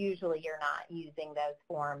 but usually you're not using those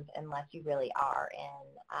forms unless you really are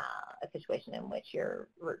in a situation in which you're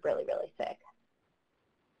really, really sick.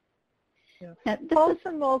 Yeah. Pulse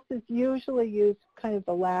and Molse is usually used kind of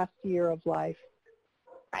the last year of life.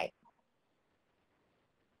 Right.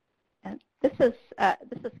 And this is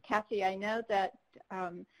Kathy. I know that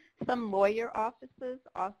some lawyer offices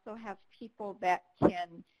also have people that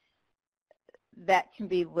can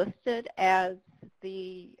be listed as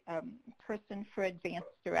the person for advance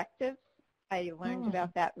directives. I learned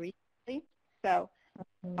about that recently, so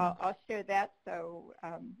I'll share that. So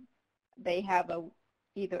they have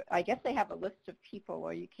I guess they have a list of people,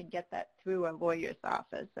 or you can get that through a lawyer's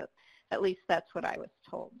office. At least that's what I was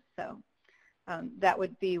told. So that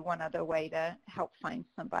would be one other way to help find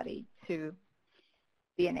somebody to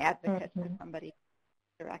be an advocate for somebody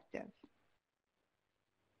directive.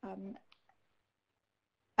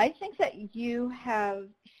 I think that you have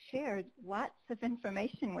shared lots of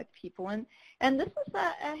information with people, and this is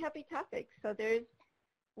a heavy topic, so there's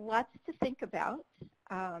lots to think about,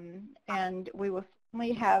 and we will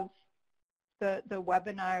certainly have the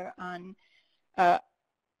webinar on the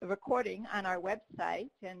recording on our website,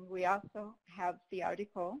 and we also have the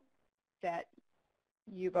article that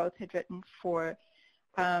you both had written for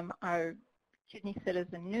our Kidney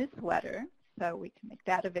Citizen newsletter, so we can make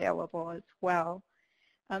that available as well.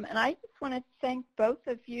 And I just want to thank both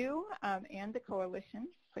of you and the Coalition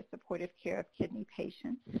for Supportive Care of Kidney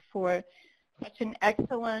Patients for such an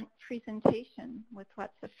excellent presentation with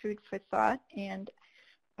lots of food for thought, and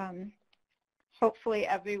hopefully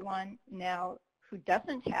everyone now who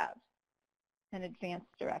doesn't have an advance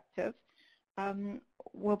directive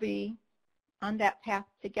will be on that path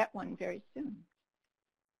to get one very soon.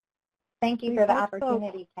 Thank you for the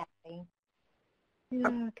opportunity, Kathy.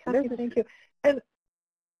 Yeah, Kathy, thank you. And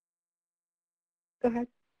go ahead.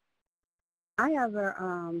 I have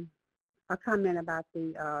a a comment about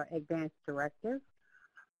the advance directive.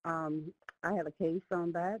 I have a case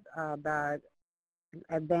on that about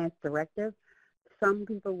advance directive. Some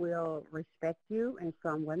people will respect you and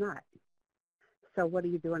some will not. So what do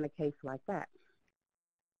you do in a case like that?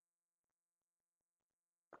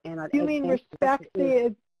 And do you mean respect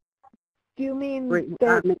the? Do you mean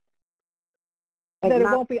that it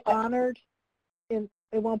won't be honored in?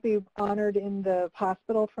 It won't be honored in the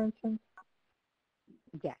hospital, for instance.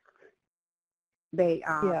 Yes. They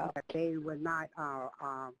would not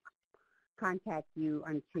contact you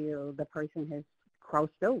until the person has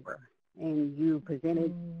crossed over, and you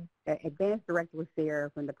presented. The advance directive was there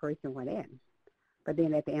when the person went in, but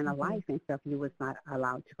then at the end of life and stuff, you was not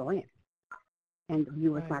allowed to go in, and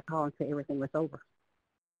you was not called until everything was over.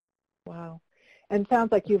 Wow, and it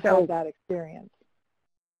sounds like you've had that experience.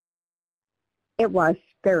 It was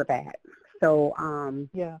very bad. So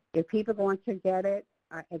if people want to get it,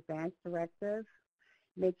 advance directive,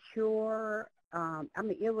 make sure.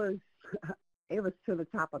 It was to the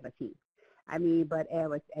top of the T. But it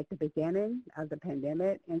was at the beginning of the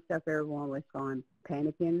pandemic and stuff. Everyone was going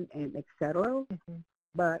panicking and et cetera.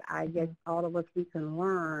 But I guess all of us, we can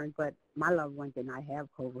learn. But my loved one did not have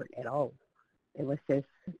COVID at all. It was just,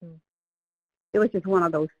 it was just one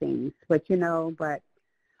of those things. But but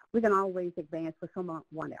we can always advance for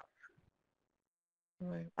someone else.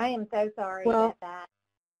 Right. I am so sorry that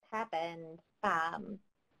happened.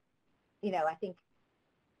 I think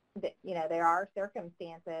that, there are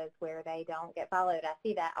circumstances where they don't get followed. I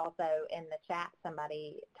see that also in the chat.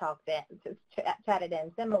 Somebody chatted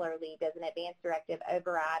in similarly. Does an advance directive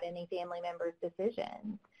override any family member's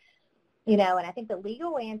decision? And I think the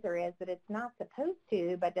legal answer is that it's not supposed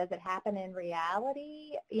to, but does it happen in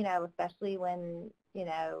reality? Especially when,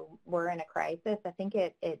 we're in a crisis. I think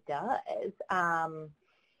it does. I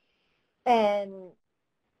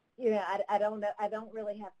don't know. I don't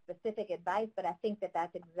really have specific advice, but I think that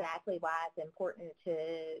that's exactly why it's important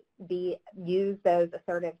to use those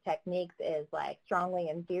assertive techniques as strongly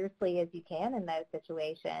and fiercely as you can in those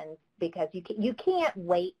situations, because you can't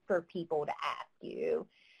wait for people to ask you.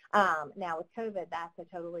 Now with COVID, that's a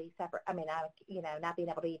totally separate. Not being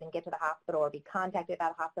able to even get to the hospital or be contacted by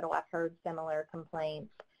the hospital. I've heard similar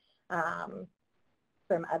complaints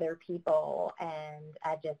from other people, and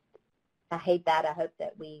I hate that. I hope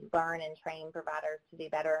that we learn and train providers to do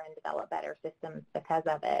better and develop better systems because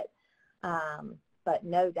of it. But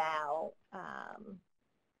no doubt,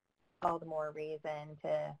 all the more reason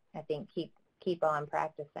to, I think, keep on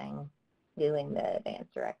practicing doing the advance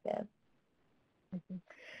directive.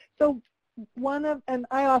 So and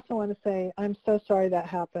I also want to say, I'm so sorry that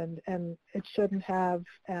happened, and it shouldn't have,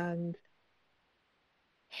 and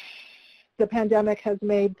the pandemic has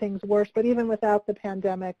made things worse, but even without the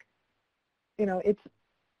pandemic,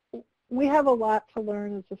 we have a lot to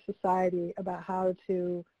learn as a society about how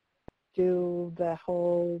to do the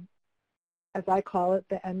whole, as I call it,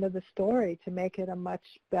 the end of the story, to make it a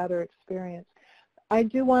much better experience. I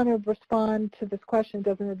do want to respond to this question: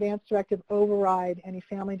 does an advance directive override any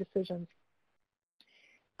family decisions?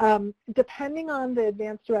 Depending on the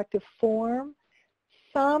advance directive form,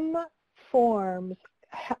 some forms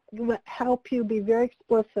help you be very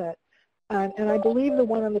explicit. And I believe the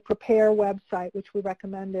one on the Prepare website, which we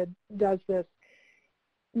recommended, does this.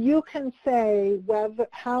 You can say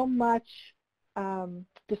how much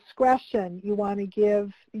discretion you want to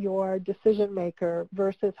give your decision maker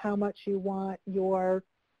versus how much you want your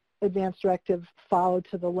advance directive followed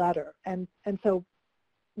to the letter. And so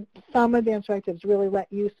some advance directives really let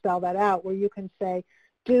you spell that out, where you can say,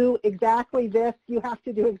 do exactly this, you have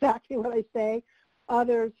to do exactly what I say.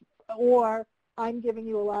 Others, or I'm giving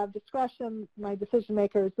you a lot of discretion, my decision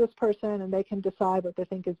maker is this person, and they can decide what they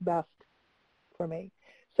think is best for me.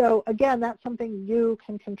 So again, that's something you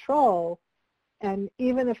can control, and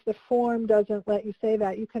even if the form doesn't let you say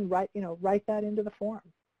that, you can write that into the form.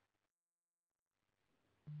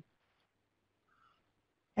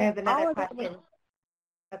 I have another question.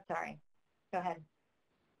 I'm sorry. Go ahead.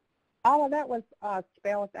 All of that was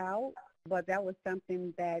spelled out, but that was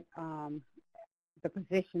something that the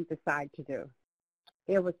physician decided to do.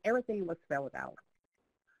 Everything was spelled out.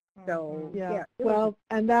 So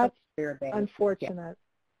and that's unfortunate.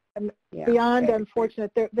 Beyond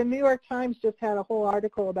unfortunate, the New York Times just had a whole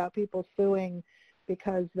article about people suing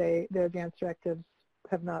because their advance directives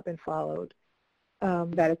have not been followed.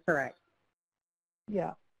 That is correct.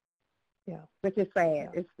 Yeah. Which is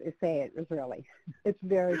sad. Yeah. It's sad. It's really. It's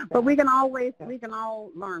very sad. But we can all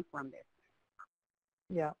learn from this.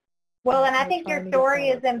 Yeah. Well, and I think your story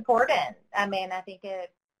is important. I think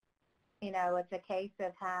it's a case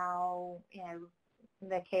of how,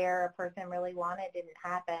 the care a person really wanted didn't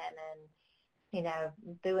happen, and, you know,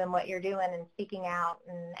 doing what you're doing and speaking out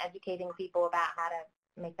and educating people about how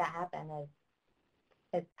to make that happen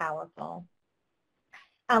is powerful.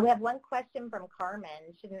 We have one question from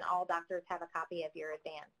Carmen. Shouldn't all doctors have a copy of your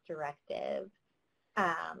advance directive?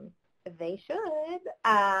 They should.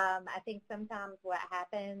 I think sometimes what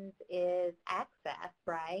happens is access,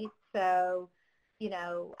 right? So, you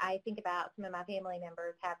know, I think about some of my family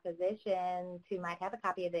members have physicians who might have a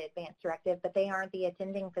copy of the advance directive, but they aren't the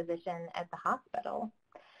attending physician at the hospital.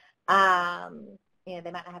 You know,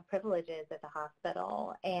 they might not have privileges at the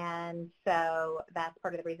hospital. And so that's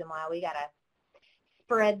part of the reason why we got to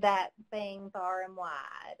spread that thing far and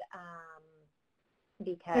wide,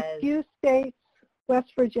 because a few states,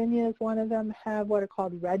 West Virginia is one of them, have what are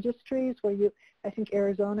called registries where I think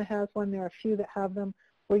Arizona has one, there are a few that have them,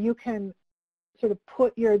 where you can sort of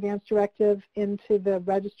put your advance directive into the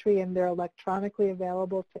registry and they're electronically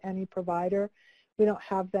available to any provider. We don't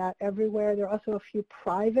have that everywhere. There are also a few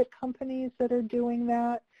private companies that are doing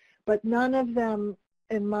that, but none of them,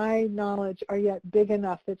 in my knowledge, are yet big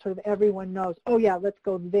enough that sort of everyone knows, oh yeah, let's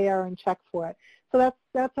go there and check for it. So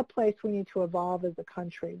that's a place we need to evolve as a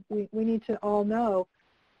country. We need to all know,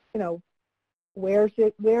 you know, where's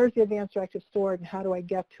the advance directive stored and how do I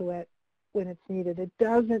get to it when it's needed. It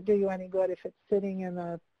doesn't do you any good if it's sitting in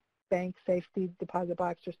a bank safety deposit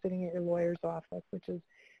box or sitting at your lawyer's office, which is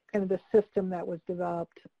kind of the system that was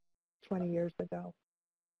developed 20 years ago.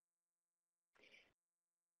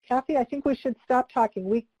 Kathy, I think we should stop talking.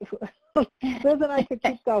 Liz and I could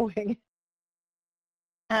keep going.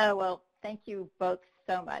 Well, thank you both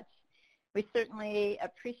so much. We certainly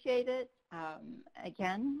appreciate it.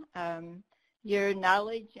 Again, your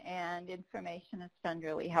knowledge and information has been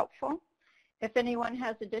really helpful. If anyone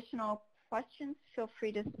has additional questions, feel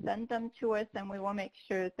free to send them to us, and we will make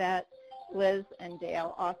sure that Liz and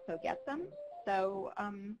Dale also get them. So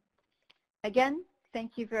again,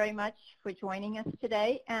 thank you very much for joining us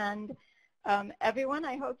today. And everyone,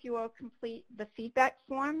 I hope you will complete the feedback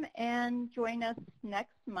form and join us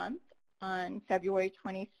next month on February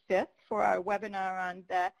 25th for our webinar on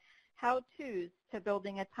the how-tos to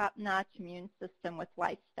building a top-notch immune system with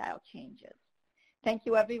lifestyle changes. Thank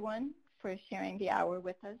you, everyone, for sharing the hour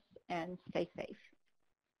with us, and stay safe.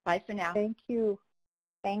 Bye for now. Thank you.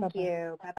 Thank Bye-bye. you. Bye-bye.